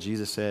same word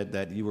Jesus said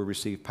that you will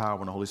receive power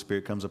when the Holy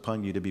Spirit comes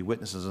upon you to be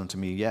witnesses unto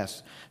me.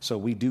 Yes. So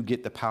we do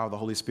get the power of the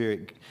Holy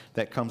Spirit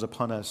that comes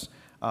upon us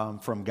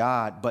from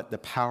God, but the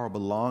power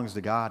belongs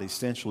to God.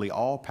 Essentially,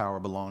 all power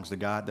belongs to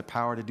God, the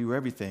power to do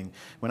everything.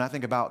 When I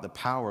think about the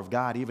power of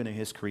God, even in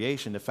his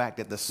creation, the fact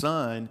that the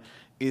sun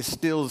is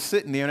still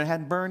sitting there and it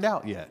hadn't burned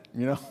out yet,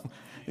 you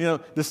know,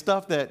 the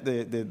stuff that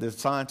the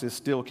scientists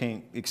still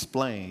can't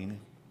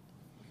explain,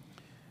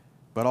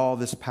 but all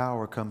this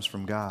power comes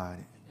from God.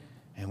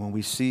 And when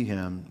we see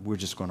him, we're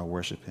just going to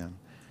worship him.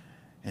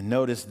 And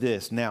notice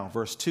this. Now,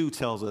 verse 2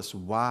 tells us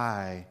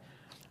why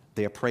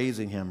they are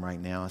praising him right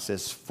now. It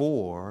says,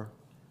 for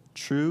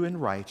true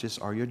and righteous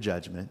are your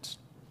judgments,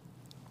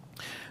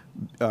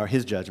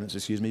 his judgments,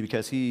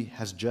 because he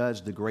has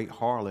judged the great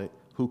harlot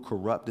who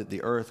corrupted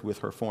the earth with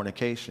her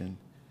fornication,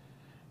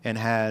 and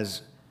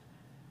has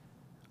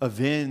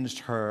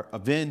avenged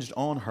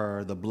on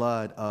her the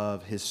blood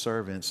of his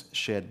servants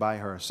shed by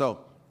her.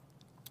 So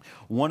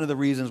one of the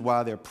reasons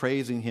why they're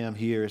praising him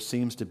here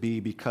seems to be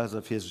because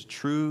of his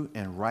true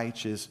and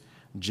righteous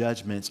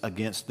judgments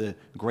against the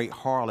great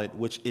harlot,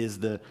 which is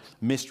the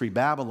mystery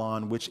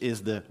Babylon, which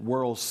is the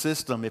world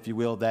system, if you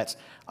will, that's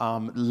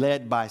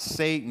led by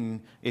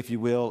Satan, if you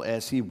will,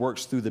 as he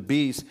works through the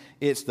beast.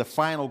 It's the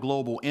final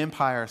global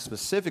empire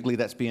specifically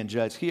that's being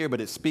judged here, but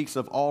it speaks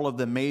of all of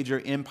the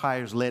major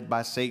empires led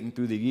by Satan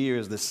through the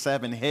years, the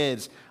 7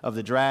 heads of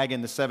the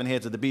dragon, the 7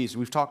 heads of the beast.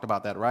 We've talked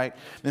about that, right?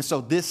 And so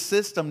this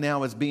system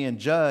now is being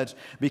judged,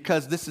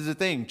 because this is the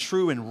thing.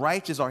 True and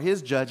righteous are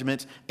his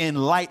judgments in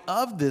light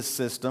of this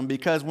system,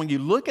 because when you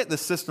look at the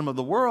system of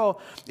the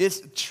world,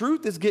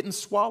 truth is getting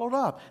swallowed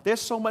up.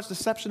 There's so much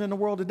deception in the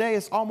world today.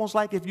 It's almost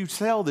like if you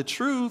tell the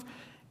truth,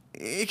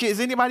 is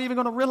anybody even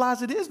going to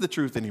realize it is the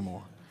truth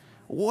anymore?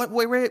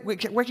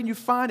 Where can you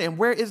find it? And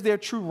where is their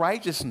true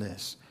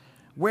righteousness?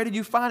 Where did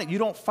you find it? You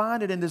don't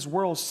find it in this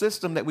world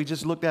system that we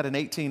just looked at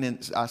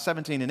in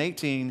 17 and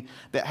 18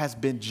 that has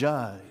been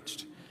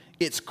judged.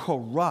 It's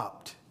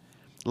corrupt.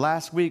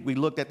 Last week, we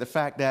looked at the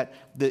fact that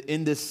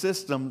in this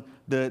system,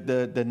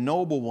 the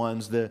noble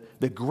ones,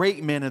 the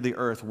great men of the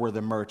earth were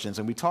the merchants.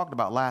 And we talked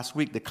about last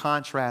week the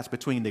contrast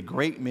between the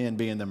great men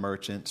being the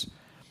merchants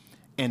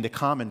and the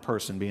common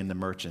person being the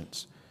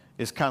merchants.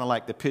 It's kind of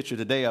like the picture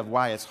today of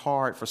why it's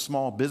hard for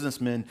small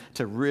businessmen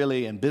to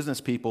really, and business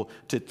people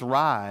to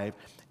thrive,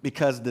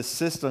 because the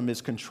system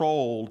is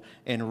controlled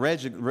and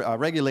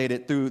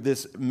regulated through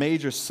this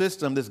major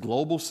system, this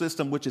global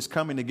system, which is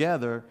coming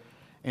together,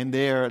 and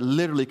they're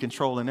literally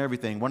controlling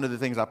everything. One of the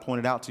things I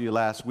pointed out to you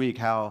last week,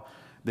 how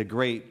the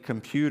great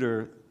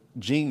computer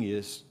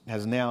genius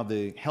has now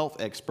the health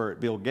expert,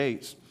 Bill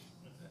Gates.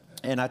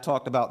 And I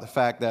talked about the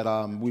fact that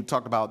we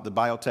talked about the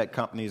biotech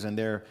companies and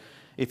their,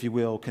 if you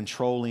will,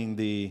 controlling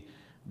the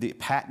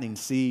patenting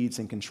seeds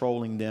and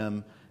controlling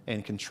them,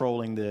 and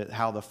controlling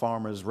how the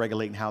farmers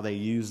regulate and how they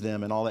use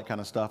them and all that kind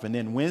of stuff. And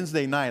then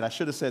Wednesday night, I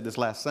should have said this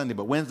last Sunday,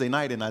 but Wednesday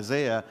night in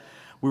Isaiah,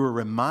 we were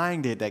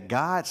reminded that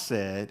God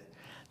said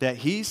that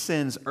he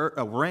sends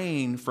a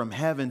rain from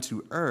heaven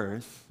to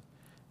earth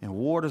and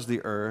waters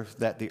the earth,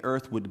 that the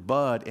earth would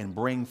bud and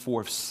bring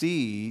forth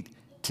seed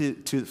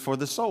for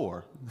the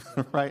sower,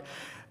 right?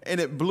 And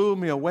it blew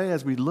me away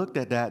as we looked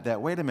at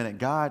that wait a minute,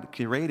 God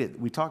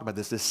created, we talked about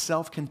this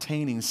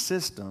self-containing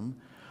system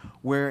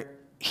where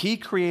he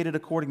created,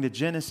 according to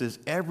Genesis,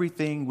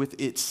 everything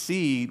with its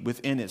seed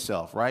within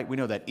itself, right? We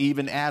know that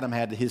even Adam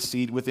had his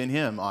seed within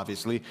him,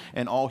 obviously,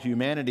 and all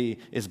humanity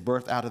is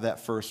birthed out of that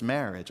first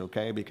marriage,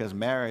 okay? Because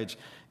marriage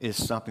is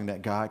something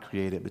that God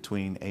created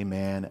between a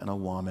man and a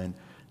woman,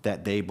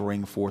 that they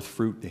bring forth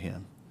fruit to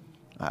him.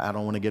 I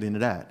don't want to get into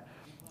that,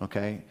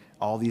 okay?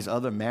 All these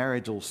other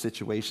marital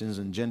situations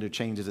and gender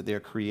changes that they're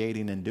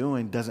creating and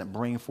doing doesn't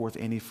bring forth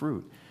any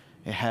fruit.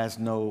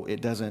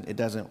 It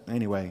doesn't,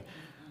 anyway.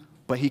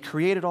 But he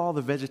created all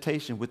the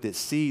vegetation with its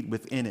seed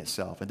within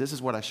itself. And this is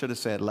what I should have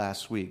said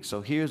last week. So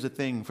here's the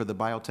thing for the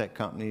biotech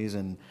companies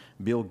and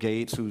Bill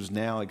Gates, who's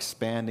now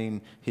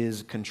expanding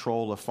his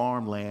control of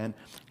farmland.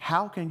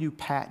 How can you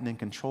patent and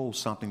control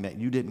something that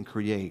you didn't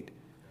create,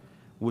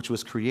 which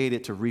was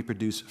created to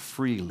reproduce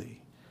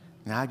freely?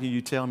 Now, how can you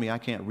tell me I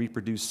can't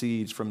reproduce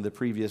seeds from the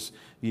previous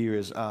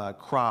year's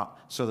crop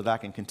so that I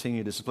can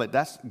continue to supply?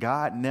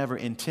 God never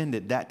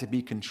intended that to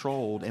be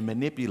controlled and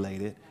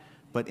manipulated.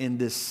 But in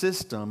this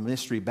system,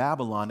 Mystery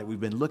Babylon, that we've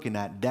been looking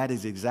at, that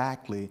is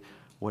exactly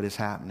what is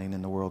happening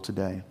in the world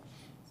today.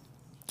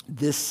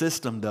 This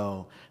system,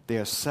 though, they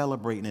are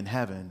celebrating in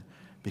heaven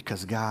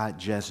because God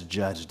just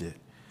judged it.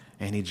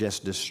 And he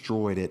just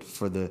destroyed it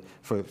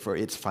for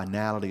its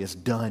finality. It's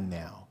done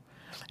now.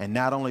 And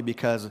not only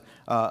because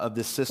of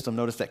this system,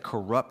 notice that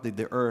corrupted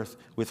the earth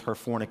with her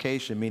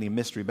fornication, meaning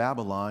Mystery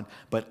Babylon,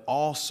 but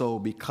also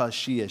because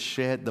she has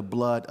shed the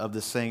blood of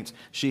the saints.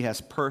 She has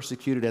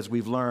persecuted, as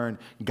we've learned,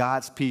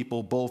 God's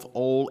people, both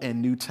Old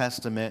and New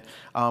Testament.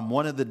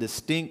 One of the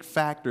distinct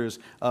factors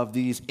of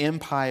these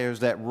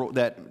empires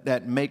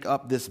that make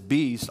up this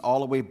beast,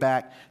 all the way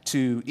back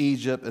to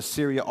Egypt,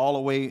 Assyria, all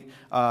the way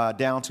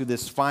down to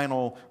this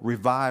final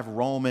revived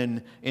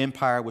Roman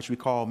Empire, which we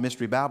call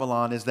Mystery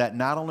Babylon, is that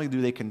not only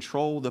do they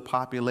control the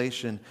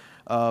population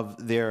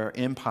of their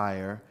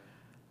empire,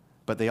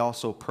 but they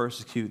also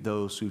persecute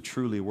those who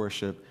truly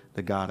worship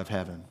the God of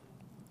heaven.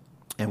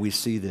 And we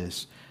see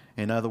this.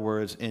 In other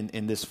words,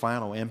 in this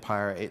final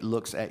empire, it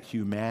looks at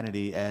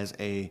humanity as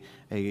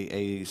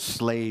a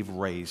slave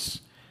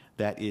race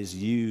that is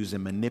used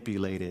and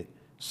manipulated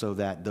so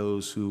that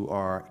those who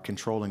are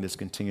controlling this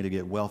continue to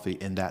get wealthy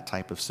in that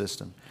type of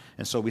system.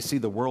 And so we see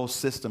the world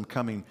system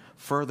coming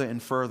further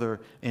and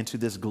further into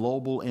this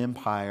global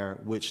empire,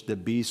 which the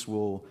beast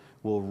will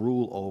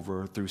rule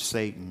over through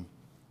Satan.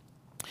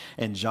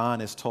 And John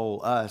has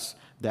told us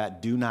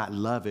that do not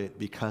love it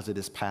because it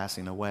is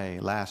passing away.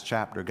 Last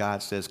chapter,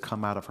 God says,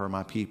 come out of her,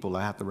 my people.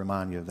 I have to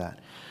remind you of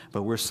that.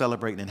 But we're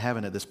celebrating in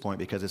heaven at this point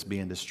because it's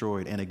being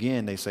destroyed. And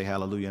again, they say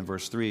hallelujah in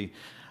verse 3.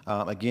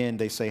 Again,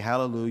 they say,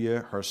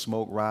 hallelujah, her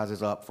smoke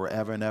rises up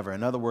forever and ever.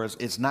 In other words,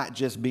 it's not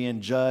just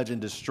being judged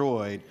and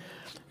destroyed.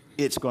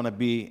 It's going to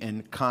be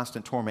in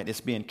constant torment.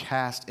 It's being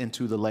cast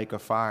into the lake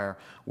of fire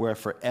where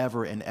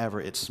forever and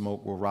ever its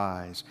smoke will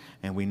rise.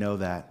 And we know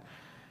that.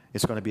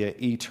 It's going to be an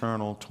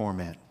eternal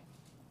torment.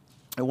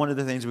 And one of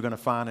the things we're going to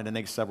find in the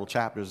next several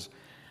chapters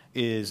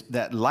is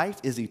that life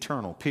is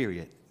eternal,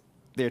 period.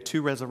 There are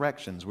two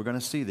resurrections. We're going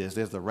to see this.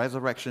 There's the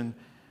resurrection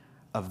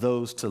of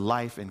those to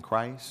life in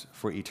Christ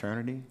for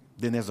eternity.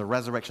 Then there's a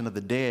resurrection of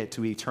the dead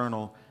to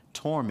eternal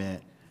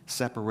torment,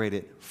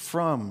 separated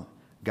from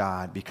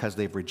God because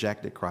they've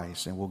rejected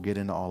Christ. And we'll get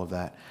into all of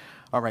that.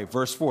 All right,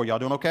 verse 4. Y'all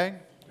doing okay?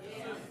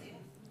 Yes.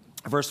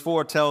 Verse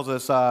 4 tells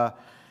us,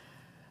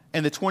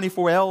 and the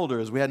 24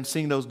 elders, we hadn't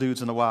seen those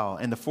dudes in a while,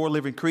 and the 4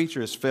 living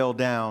creatures fell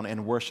down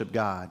and worshiped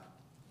God,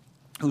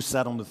 who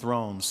sat on the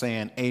throne,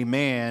 saying,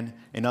 amen.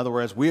 In other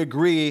words, we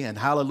agree, and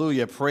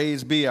hallelujah,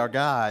 praise be our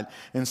God.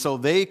 And so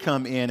they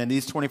come in, and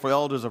these 24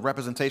 elders are a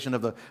representation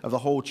of the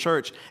whole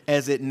church,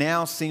 as it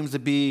now seems to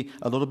be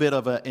a little bit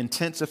of an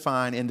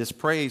intensifying in this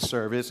praise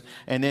service.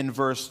 And then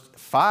verse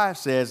 5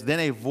 says, then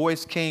a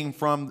voice came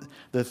from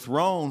the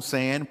throne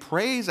saying,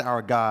 praise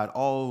our God,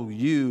 all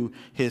you,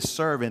 his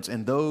servants,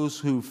 and those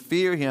who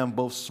fear him,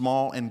 both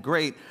small and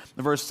great.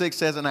 Verse 6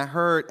 says, and I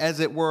heard, as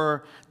it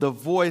were, the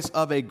voice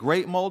of a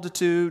great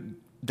multitude.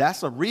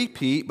 That's a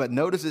repeat, but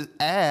notice it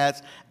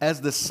adds,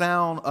 as the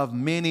sound of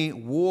many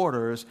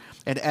waters,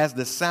 and as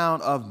the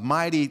sound of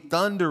mighty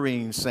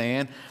thundering,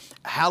 saying,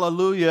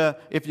 hallelujah,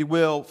 if you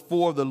will,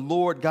 for the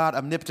Lord God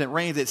omnipotent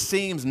reigns. It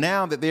seems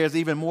now that there's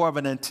even more of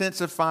an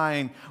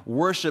intensifying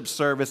worship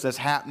service that's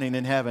happening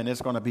in heaven.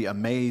 It's going to be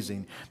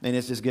amazing, and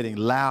it's just getting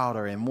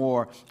louder and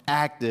more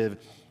active.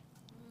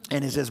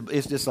 And it's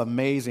just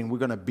amazing. We're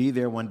going to be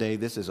there one day.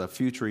 This is a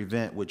future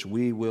event which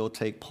we will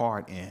take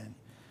part in.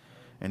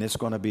 And it's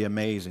going to be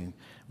amazing,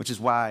 which is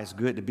why it's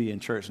good to be in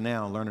church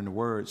now, learning the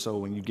word. So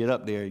when you get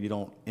up there, you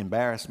don't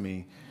embarrass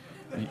me.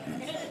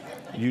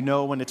 You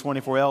know, when the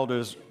 24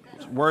 elders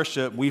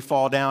worship, we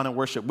fall down and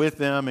worship with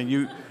them. And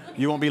you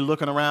You won't be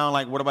looking around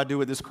like, what do I do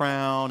with this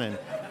crown? And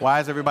why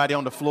is everybody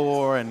on the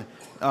floor? And,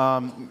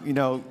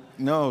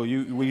 no,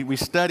 we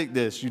studied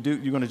this. You're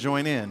going to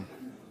join in.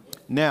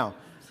 Now,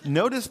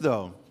 notice,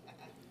 though,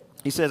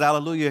 he says,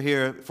 hallelujah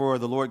here, for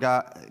the Lord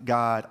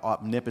God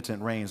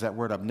omnipotent reigns. That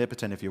word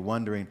omnipotent, if you're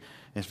wondering,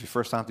 and it's your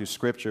first time through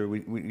Scripture,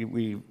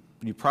 you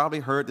probably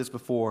heard this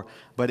before,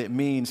 but it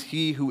means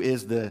he who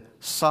is the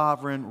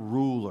sovereign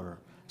ruler.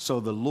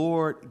 So the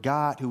Lord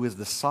God, who is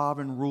the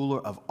sovereign ruler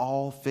of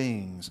all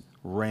things,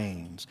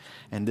 reigns.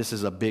 And this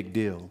is a big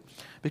deal.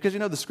 Because,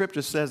 the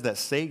Scripture says that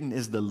Satan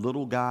is the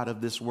little god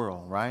of this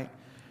world, right?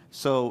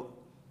 So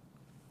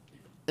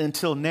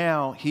until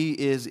now, he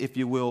is, if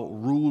you will,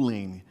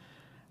 ruling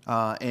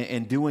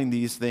and doing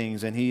these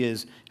things, and he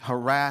is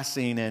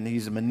harassing and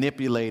he's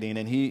manipulating,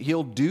 and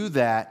he'll do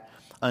that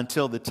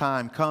until the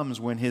time comes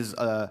when his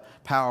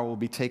power will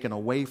be taken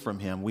away from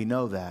him. We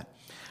know that.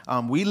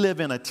 We live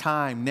in a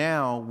time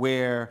now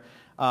where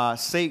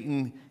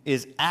Satan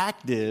is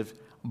active,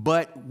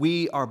 but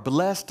we are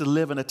blessed to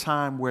live in a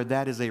time where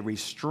that is a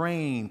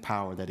restrained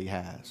power that he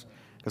has.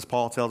 Because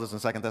Paul tells us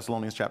in 2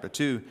 Thessalonians chapter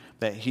 2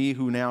 that he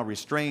who now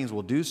restrains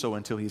will do so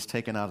until he's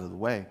taken out of the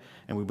way.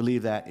 And we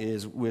believe that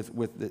is with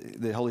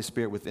the Holy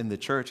Spirit within the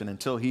church. And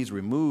until he's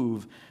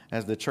removed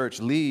as the church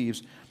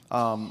leaves,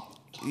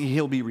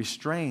 he'll be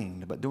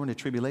restrained. But during the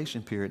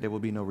tribulation period, there will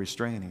be no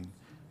restraining.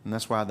 And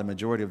that's why the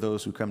majority of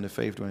those who come to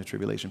faith during the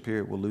tribulation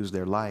period will lose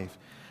their life.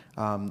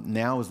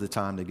 Now is the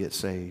time to get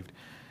saved.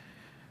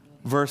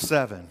 Verse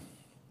 7.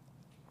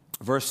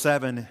 Verse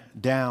 7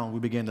 down,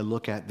 we begin to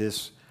look at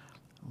this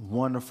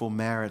wonderful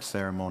marriage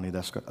ceremony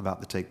that's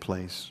about to take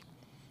place.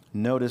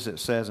 Notice it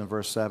says in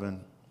verse 7,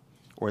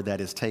 or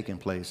that is taking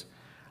place,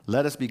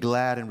 let us be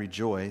glad and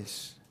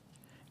rejoice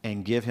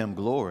and give him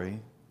glory.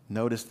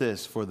 Notice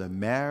this, for the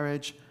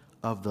marriage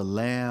of the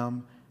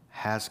Lamb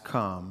has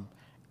come,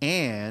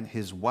 and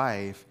his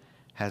wife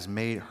has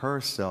made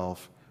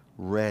herself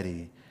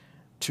ready.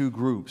 Two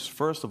groups.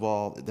 First of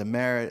all, the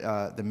marriage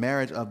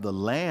of the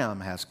Lamb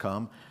has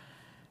come.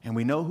 And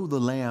we know who the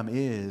Lamb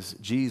is,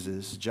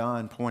 Jesus.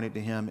 John pointed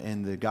to him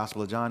in the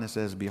Gospel of John and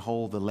says,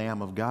 behold, the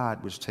Lamb of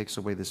God, which takes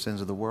away the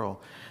sins of the world.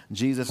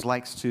 Jesus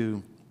likes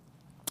to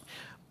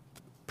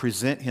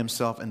present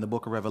himself in the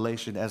book of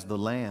Revelation as the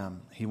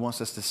Lamb. He wants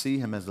us to see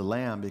him as the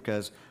Lamb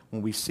because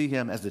when we see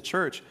him as the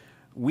church,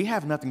 we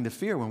have nothing to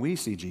fear when we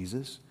see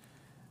Jesus.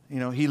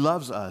 He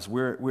loves us.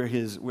 We're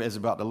his, as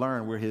about to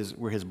learn, we're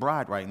his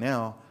bride right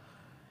now.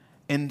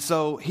 And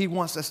so he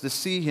wants us to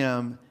see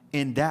him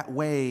in that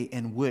way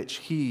in which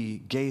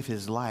he gave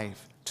his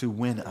life to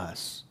win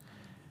us.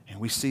 And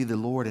we see the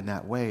Lord in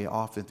that way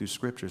often through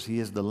scriptures. He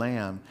is the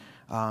Lamb.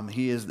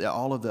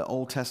 All of the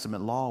Old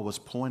Testament law was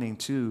pointing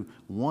to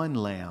one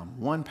Lamb,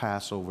 one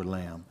Passover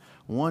Lamb,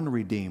 one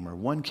Redeemer,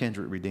 one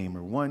kindred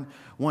Redeemer, one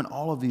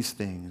all of these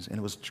things. And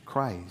it was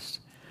Christ.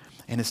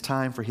 And it's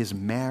time for his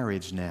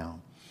marriage now.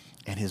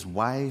 And his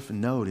wife,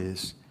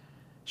 notice,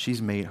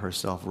 she's made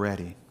herself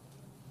ready.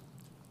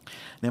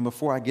 Now,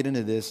 before I get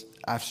into this,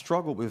 I've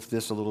struggled with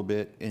this a little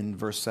bit in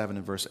verse 7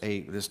 and verse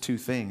 8. There's two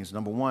things.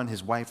 Number one,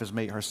 his wife has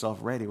made herself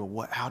ready.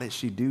 Well, how did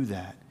she do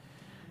that?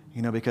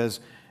 Because,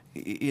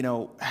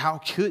 how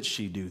could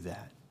she do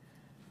that?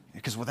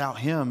 Because without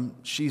him,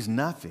 she's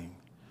nothing.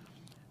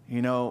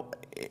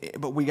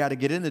 But we got to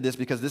get into this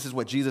because this is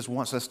what Jesus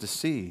wants us to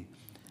see.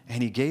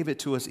 And he gave it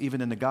to us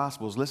even in the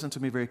Gospels. Listen to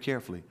me very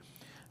carefully.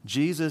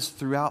 Jesus,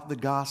 throughout the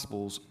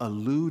Gospels,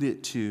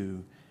 alluded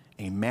to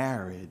a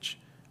marriage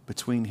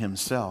between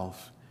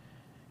himself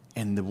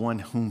and the one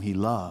whom he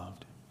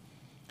loved.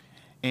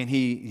 And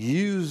he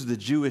used the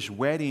Jewish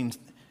wedding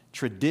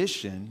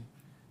tradition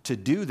to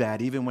do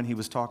that even when he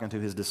was talking to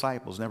his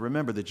disciples. Now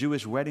remember, the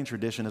Jewish wedding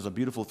tradition is a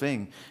beautiful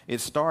thing. It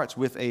starts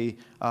with a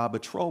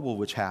betrothal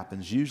which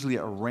happens, usually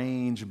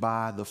arranged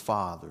by the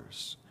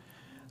fathers.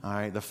 All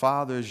right, the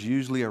fathers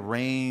usually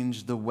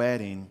arrange the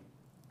wedding,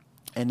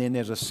 and then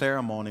there's a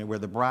ceremony where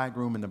the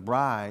bridegroom and the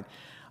bride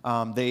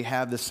they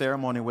have the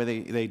ceremony where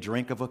they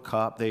drink of a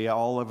cup. They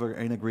all are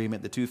in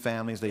agreement, the two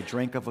families, they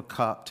drink of a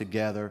cup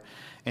together.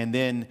 And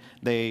then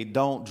they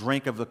don't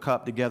drink of the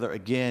cup together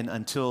again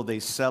until they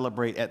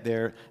celebrate at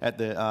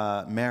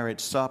the marriage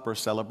supper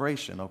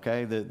celebration,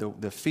 okay,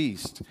 the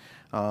feast.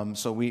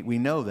 So we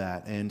know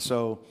that. And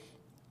so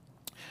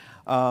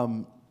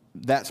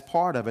that's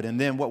part of it. And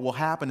then what will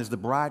happen is the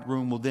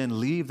bridegroom will then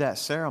leave that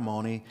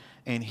ceremony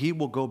and he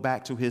will go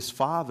back to his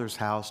father's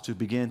house to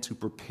begin to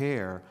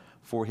prepare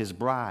for his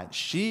bride.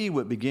 She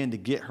would begin to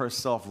get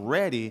herself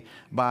ready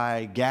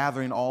by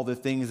gathering all the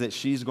things that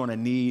she's going to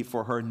need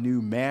for her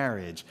new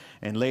marriage.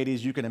 And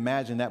ladies, you can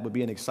imagine that would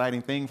be an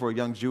exciting thing for a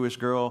young Jewish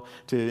girl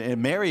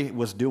and Mary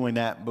was doing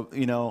that, but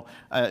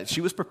she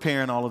was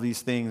preparing all of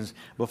these things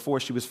before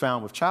she was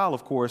found with child,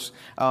 of course.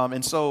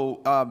 And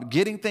so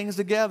getting things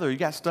together, you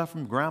got stuff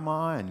from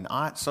grandma and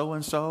aunt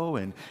so-and-so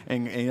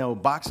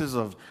and boxes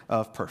of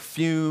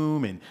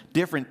perfume and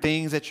different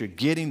things that you're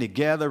getting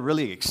together,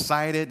 really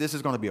excited. This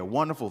is going to be a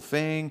wonderful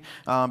thing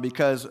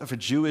because for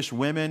Jewish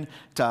women,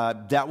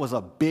 that was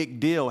a big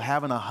deal.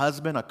 Having a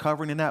husband, a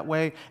covering in that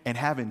way, and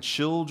having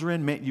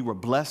children meant you were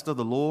blessed of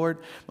the Lord.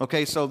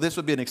 Okay, so this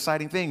would be an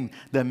exciting thing.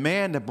 The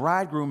man, the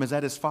bridegroom, is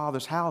at his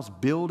father's house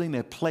building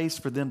a place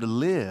for them to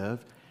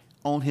live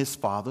on his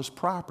father's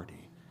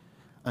property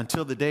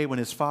until the day when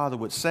his father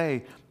would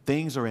say,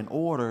 things are in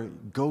order,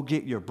 go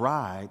get your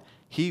bride.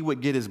 He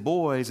would get his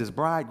boys, his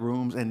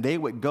bridegrooms, and they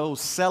would go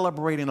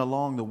celebrating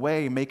along the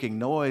way, making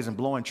noise and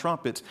blowing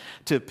trumpets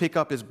to pick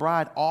up his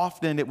bride.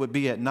 Often it would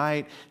be at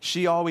night.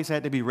 She always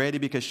had to be ready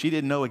because she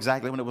didn't know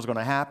exactly when it was going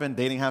to happen.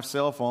 They didn't have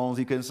cell phones.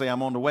 He couldn't say,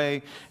 I'm on the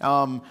way.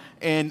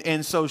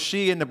 And so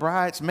she and the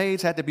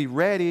bridesmaids had to be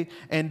ready.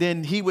 And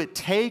then he would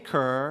take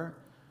her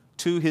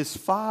to his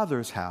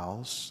father's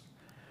house.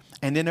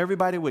 And then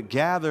everybody would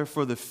gather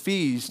for the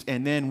feast.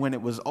 And then when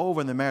it was over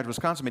and the marriage was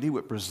consummated, he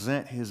would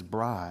present his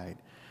bride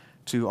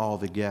to all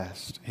the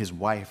guests, his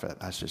wife,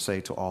 I should say,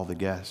 to all the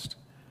guests.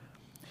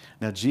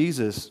 Now,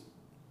 Jesus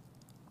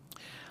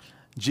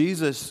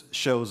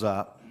shows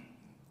up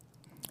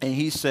and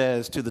he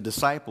says to the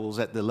disciples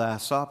at the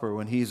Last Supper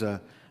when he's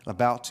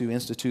about to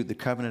institute the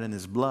covenant in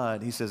his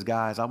blood, he says,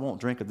 guys, I won't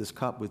drink of this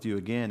cup with you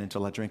again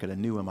until I drink it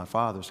anew in my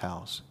Father's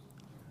house.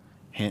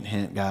 Hint,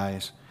 hint,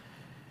 guys.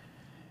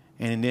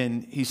 And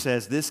then he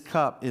says, this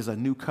cup is a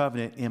new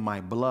covenant in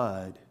my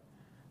blood.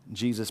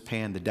 Jesus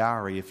paying the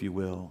dowry, if you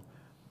will,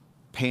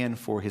 paying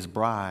for his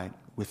bride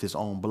with his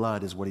own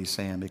blood is what he's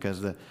saying, because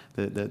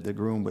the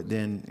groom would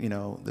then,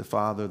 the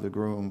father, the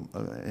groom,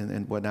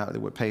 and whatnot, they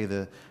would pay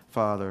the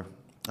father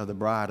of the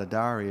bride a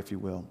dowry, if you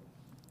will.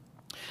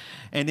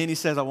 And then he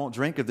says, I won't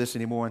drink of this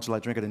anymore until I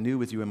drink it anew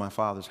with you in my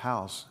Father's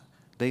house.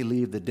 They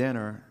leave the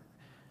dinner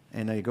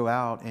and they go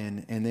out,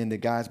 and then the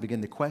guys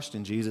begin to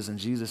question Jesus, and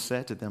Jesus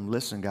said to them,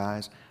 listen,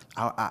 guys,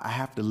 I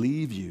have to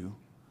leave you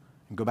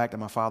and go back to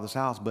my Father's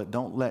house, but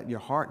don't let your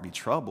heart be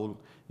troubled.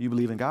 You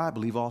believe in God,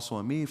 believe also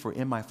in me, for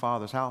in my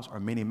Father's house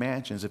are many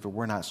mansions. If it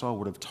were not so, I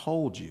would have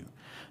told you.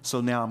 So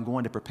now I'm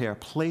going to prepare a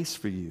place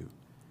for you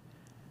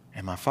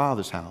in my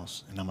Father's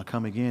house, and I'm going to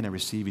come again and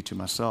receive you to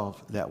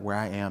myself, that where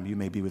I am, you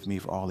may be with me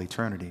for all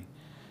eternity.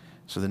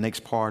 So the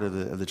next part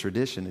of the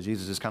tradition that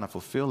Jesus is kind of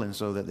fulfilling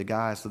so that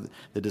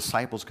the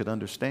disciples could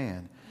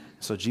understand.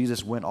 So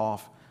Jesus went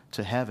off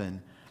to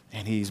heaven,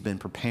 and he's been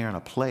preparing a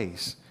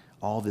place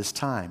all this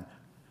time.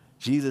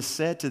 Jesus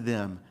said to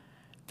them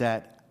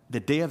that the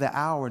day of the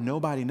hour,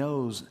 nobody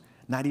knows,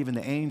 not even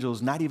the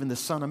angels, not even the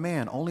Son of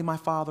Man. Only my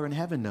Father in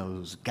heaven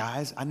knows.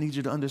 Guys, I need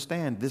you to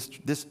understand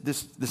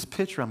this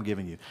picture I'm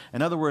giving you.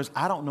 In other words,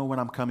 I don't know when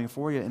I'm coming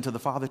for you until the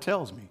Father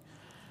tells me.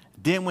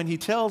 Then when he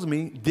tells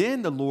me,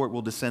 then the Lord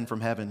will descend from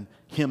heaven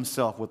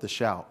himself with a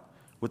shout,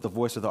 with the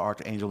voice of the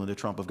archangel and the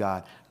trump of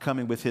God,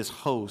 coming with his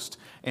host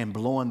and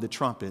blowing the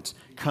trumpets,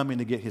 coming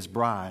to get his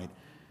bride.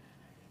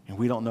 And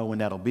we don't know when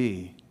that'll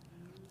be.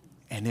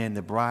 And then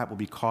the bride will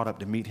be caught up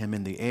to meet him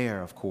in the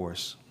air, of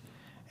course.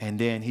 And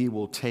then he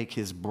will take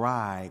his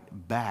bride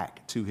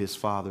back to his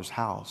Father's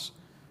house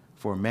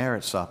for a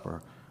marriage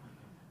supper.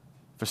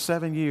 For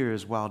 7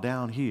 years, while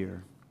down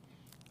here,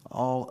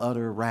 all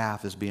utter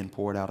wrath is being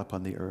poured out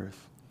upon the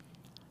earth.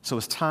 So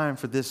it's time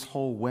for this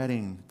whole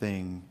wedding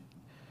thing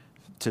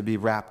to be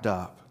wrapped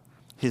up.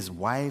 His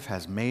wife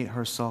has made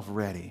herself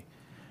ready.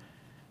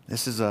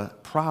 This is a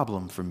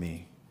problem for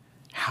me.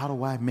 How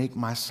do I make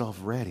myself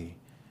ready?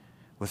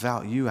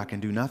 Without you, I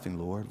can do nothing,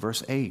 Lord.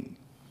 Verse 8.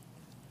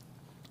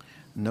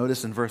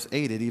 Notice in verse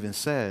 8, it even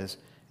says,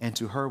 and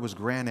to her was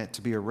granted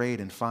to be arrayed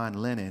in fine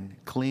linen,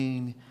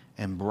 clean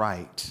and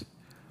bright.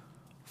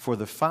 For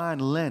the fine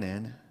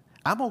linen,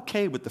 I'm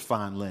okay with the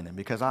fine linen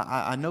because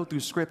I know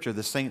through Scripture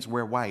the saints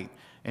wear white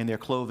and they're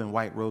clothed in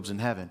white robes in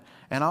heaven.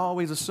 And I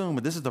always assume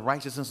that this is the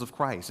righteousness of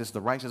Christ. It's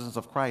the righteousness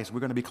of Christ. We're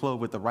going to be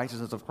clothed with the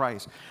righteousness of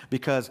Christ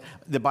because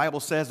the Bible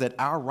says that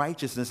our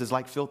righteousness is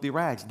like filthy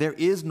rags. There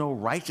is no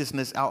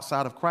righteousness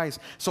outside of Christ.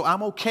 So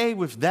I'm okay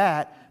with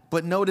that,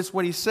 but notice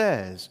what he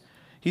says.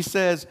 He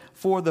says,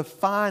 for the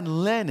fine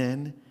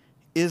linen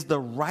is the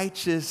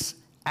righteous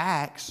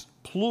acts,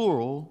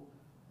 plural,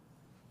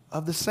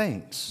 of the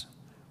saints.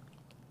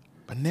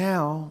 But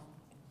now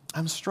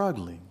I'm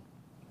struggling.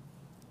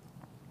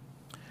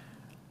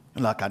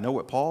 And like I know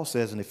what Paul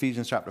says in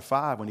Ephesians chapter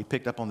 5 when he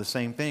picked up on the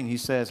same thing. He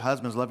says,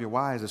 husbands, love your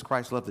wives as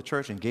Christ loved the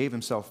church and gave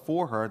himself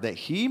for her that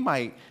he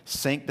might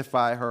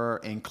sanctify her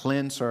and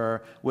cleanse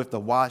her with the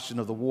washing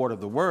of the water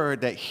of the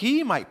word, that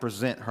he might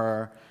present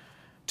her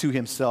to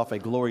himself a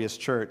glorious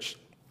church,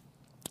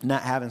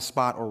 not having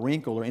spot or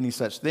wrinkle or any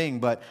such thing,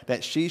 but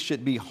that she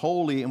should be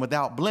holy and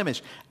without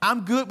blemish.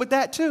 I'm good with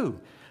that too.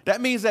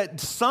 That means that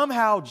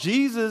somehow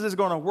Jesus is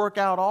going to work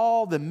out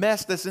all the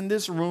mess that's in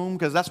this room,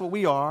 because that's what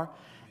we are,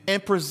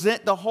 and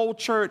present the whole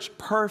church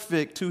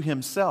perfect to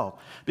himself.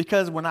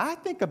 Because when I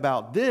think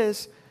about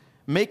this,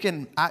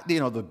 making,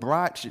 the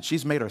bride,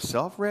 she's made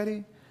herself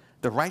ready,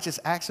 the righteous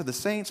acts of the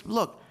saints.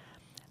 Look,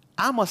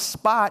 I'm a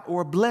spot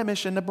or a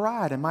blemish in the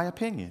bride, in my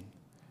opinion,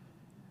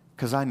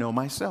 because I know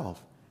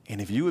myself.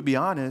 And if you would be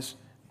honest,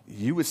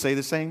 you would say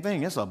the same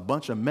thing. It's a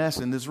bunch of mess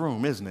in this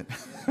room, isn't it?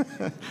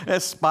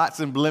 There's spots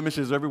and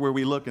blemishes everywhere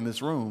we look in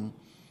this room.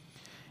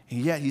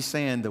 And yet he's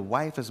saying the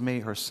wife has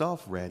made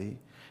herself ready,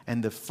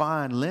 and the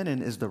fine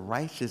linen is the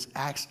righteous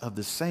acts of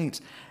the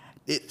saints.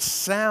 It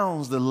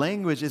sounds, the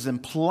language is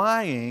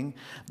implying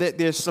that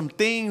there's some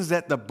things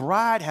that the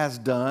bride has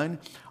done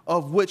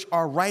of which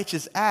are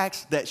righteous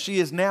acts that she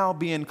is now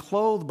being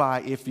clothed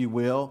by, if you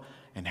will.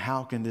 And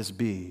how can this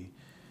be?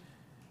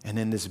 And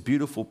then this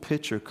beautiful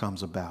picture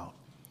comes about.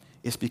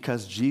 It's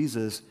because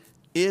Jesus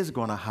is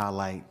going to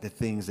highlight the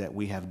things that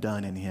we have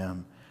done in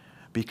him,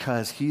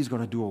 because he's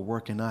going to do a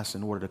work in us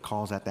in order to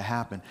cause that to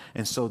happen.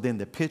 And so then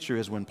the picture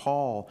is when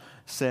Paul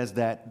says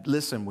that,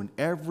 listen, when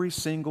every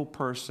single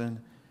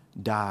person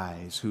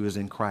dies who is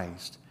in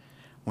Christ,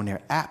 when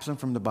they're absent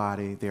from the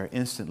body, they're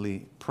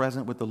instantly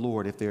present with the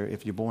Lord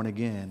if you're born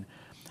again.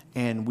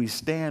 And we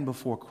stand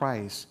before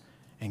Christ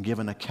and give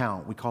an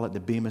account. We call it the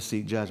Bema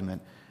Seat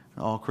judgment.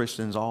 All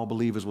Christians, all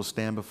believers will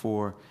stand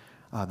before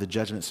the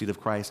judgment seat of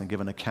Christ and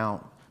give an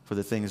account for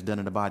the things done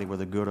in the body,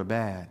 whether good or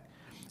bad.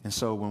 And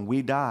so when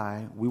we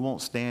die, we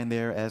won't stand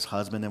there as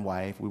husband and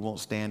wife. We won't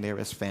stand there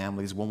as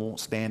families. We won't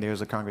stand there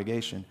as a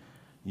congregation.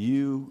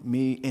 You,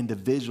 me,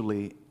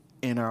 individually,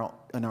 in our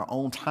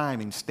own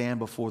timing, stand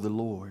before the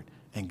Lord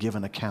and give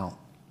an account.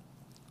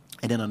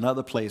 And in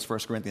another place, 1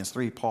 Corinthians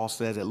 3, Paul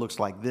says it looks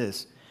like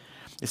this.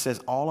 It says,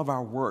 all of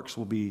our works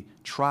will be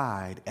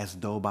tried as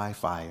though by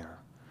fire.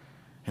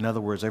 In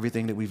other words,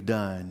 everything that we've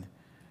done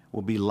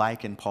will be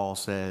likened, Paul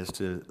says,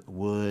 to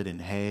wood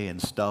and hay and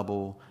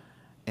stubble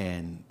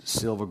and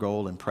silver,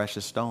 gold, and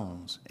precious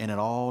stones. And it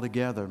all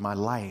together, my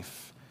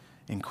life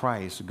in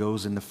Christ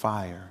goes in the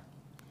fire.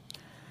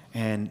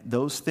 And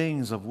those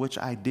things of which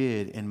I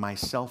did in my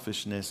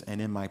selfishness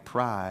and in my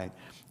pride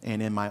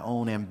and in my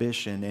own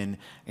ambition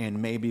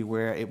and maybe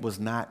where it was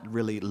not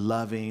really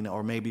loving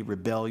or maybe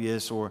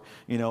rebellious or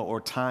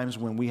times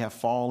when we have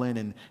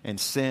fallen and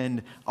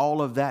sinned,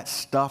 all of that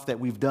stuff that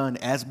we've done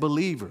as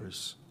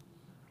believers,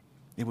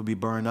 it would be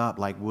burned up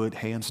like wood,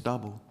 hay, and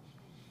stubble.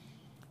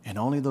 And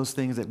only those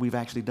things that we've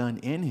actually done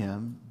in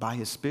him by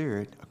his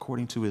Spirit,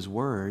 according to his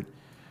word,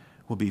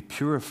 will be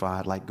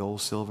purified like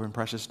gold, silver, and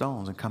precious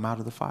stones and come out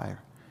of the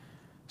fire.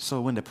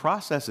 So when the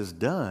process is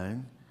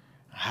done,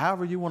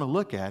 however you want to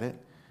look at it,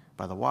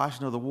 by the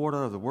washing of the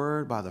water of the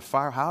word, by the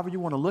fire, however you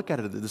want to look at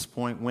it at this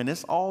point, when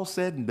it's all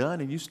said and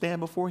done and you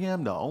stand before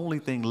him, the only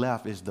thing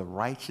left is the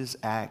righteous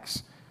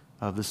acts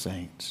of the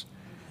saints.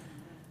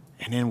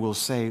 And then we'll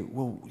say,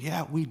 well,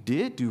 yeah, we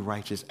did do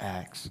righteous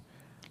acts,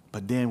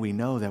 but then we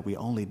know that we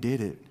only did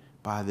it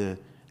by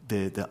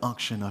the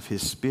unction of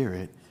his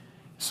Spirit.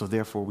 So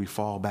therefore we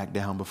fall back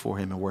down before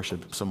him and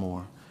worship some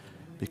more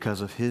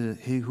because of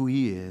who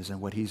he is and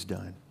what he's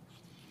done.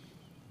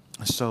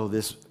 So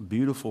this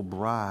beautiful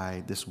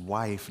bride, this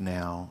wife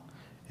now,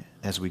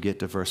 as we get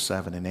to verse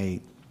 7 and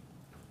 8,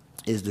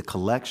 is the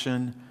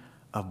collection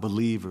of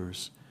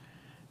believers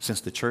since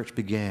the church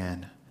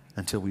began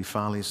until we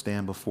finally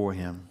stand before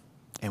him.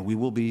 And we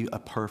will be a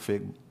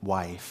perfect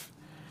wife,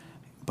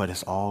 but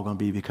it's all going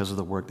to be because of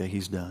the work that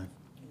he's done.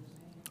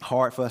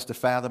 Hard for us to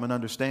fathom and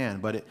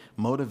understand, but it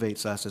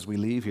motivates us as we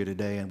leave here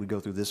today and we go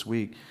through this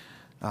week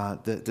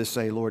to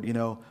say, Lord,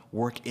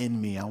 work in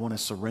me. I want to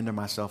surrender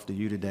myself to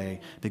you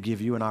today, to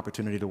give you an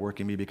opportunity to work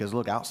in me. Because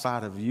look,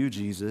 outside of you,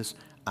 Jesus,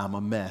 I'm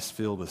a mess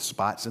filled with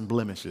spots and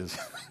blemishes,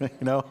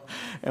 and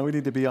we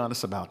need to be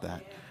honest about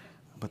that.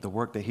 But the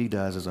work that he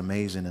does is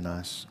amazing in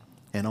us,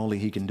 and only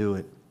he can do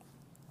it.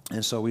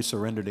 And so we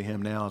surrender to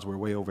him now as we're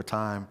way over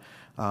time.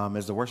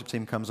 As the worship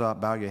team comes up,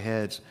 bow your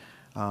heads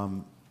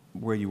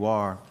where you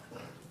are.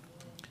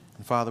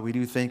 And Father, we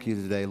do thank you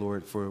today,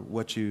 Lord, for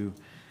what you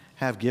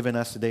have given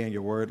us today in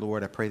your word,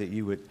 Lord. I pray that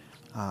you would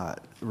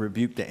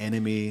rebuke the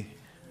enemy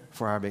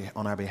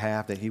on our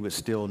behalf, that he would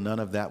steal none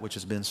of that which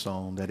has been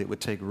sown, that it would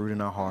take root in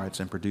our hearts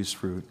and produce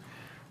fruit.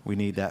 We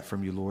need that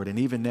from you, Lord. And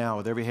even now,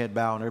 with every head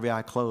bowed and every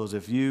eye closed,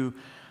 if you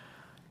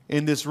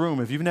in this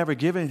room, if you've never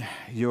given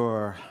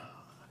your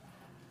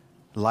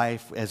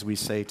life, as we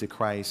say, to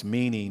Christ,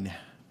 meaning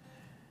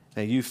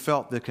that you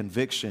felt the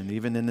conviction,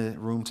 even in the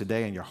room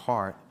today in your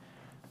heart,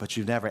 but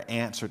you've never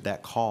answered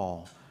that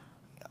call,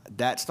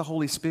 that's the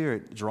Holy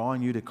Spirit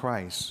drawing you to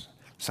Christ.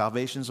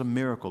 Salvation's a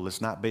miracle. It's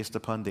not based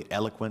upon the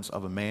eloquence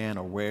of a man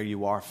or where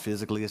you are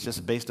physically. It's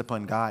just based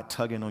upon God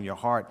tugging on your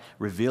heart,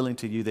 revealing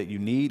to you that you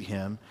need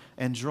him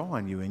and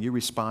drawing you, and you're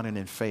responding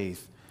in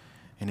faith.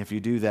 And if you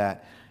do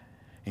that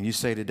and you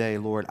say today,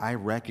 Lord, I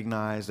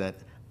recognize that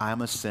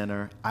I'm a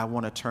sinner. I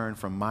want to turn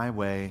from my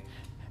way,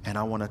 and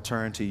I want to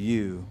turn to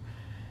you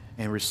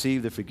and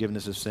receive the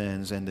forgiveness of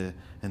sins and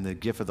the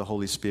gift of the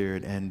Holy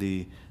Spirit and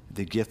the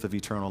gift of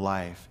eternal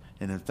life.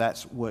 And if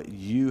that's what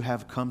you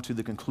have come to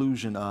the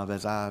conclusion of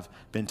as I've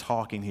been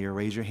talking here,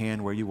 raise your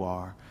hand where you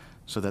are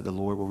so that the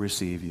Lord will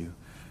receive you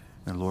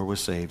and the Lord will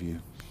save you.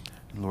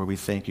 And Lord, we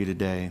thank you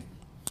today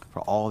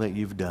for all that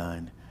you've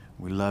done.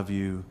 We love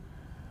you.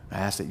 I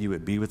ask that you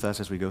would be with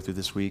us as we go through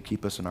this week.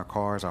 Keep us in our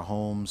cars, our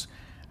homes,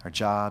 our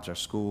jobs, our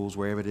schools,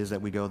 wherever it is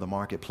that we go, the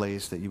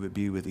marketplace, that you would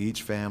be with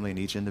each family and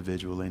each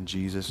individual. In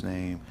Jesus'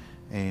 name,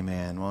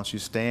 amen. Why don't you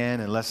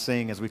stand and let's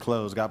sing as we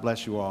close. God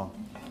bless you all.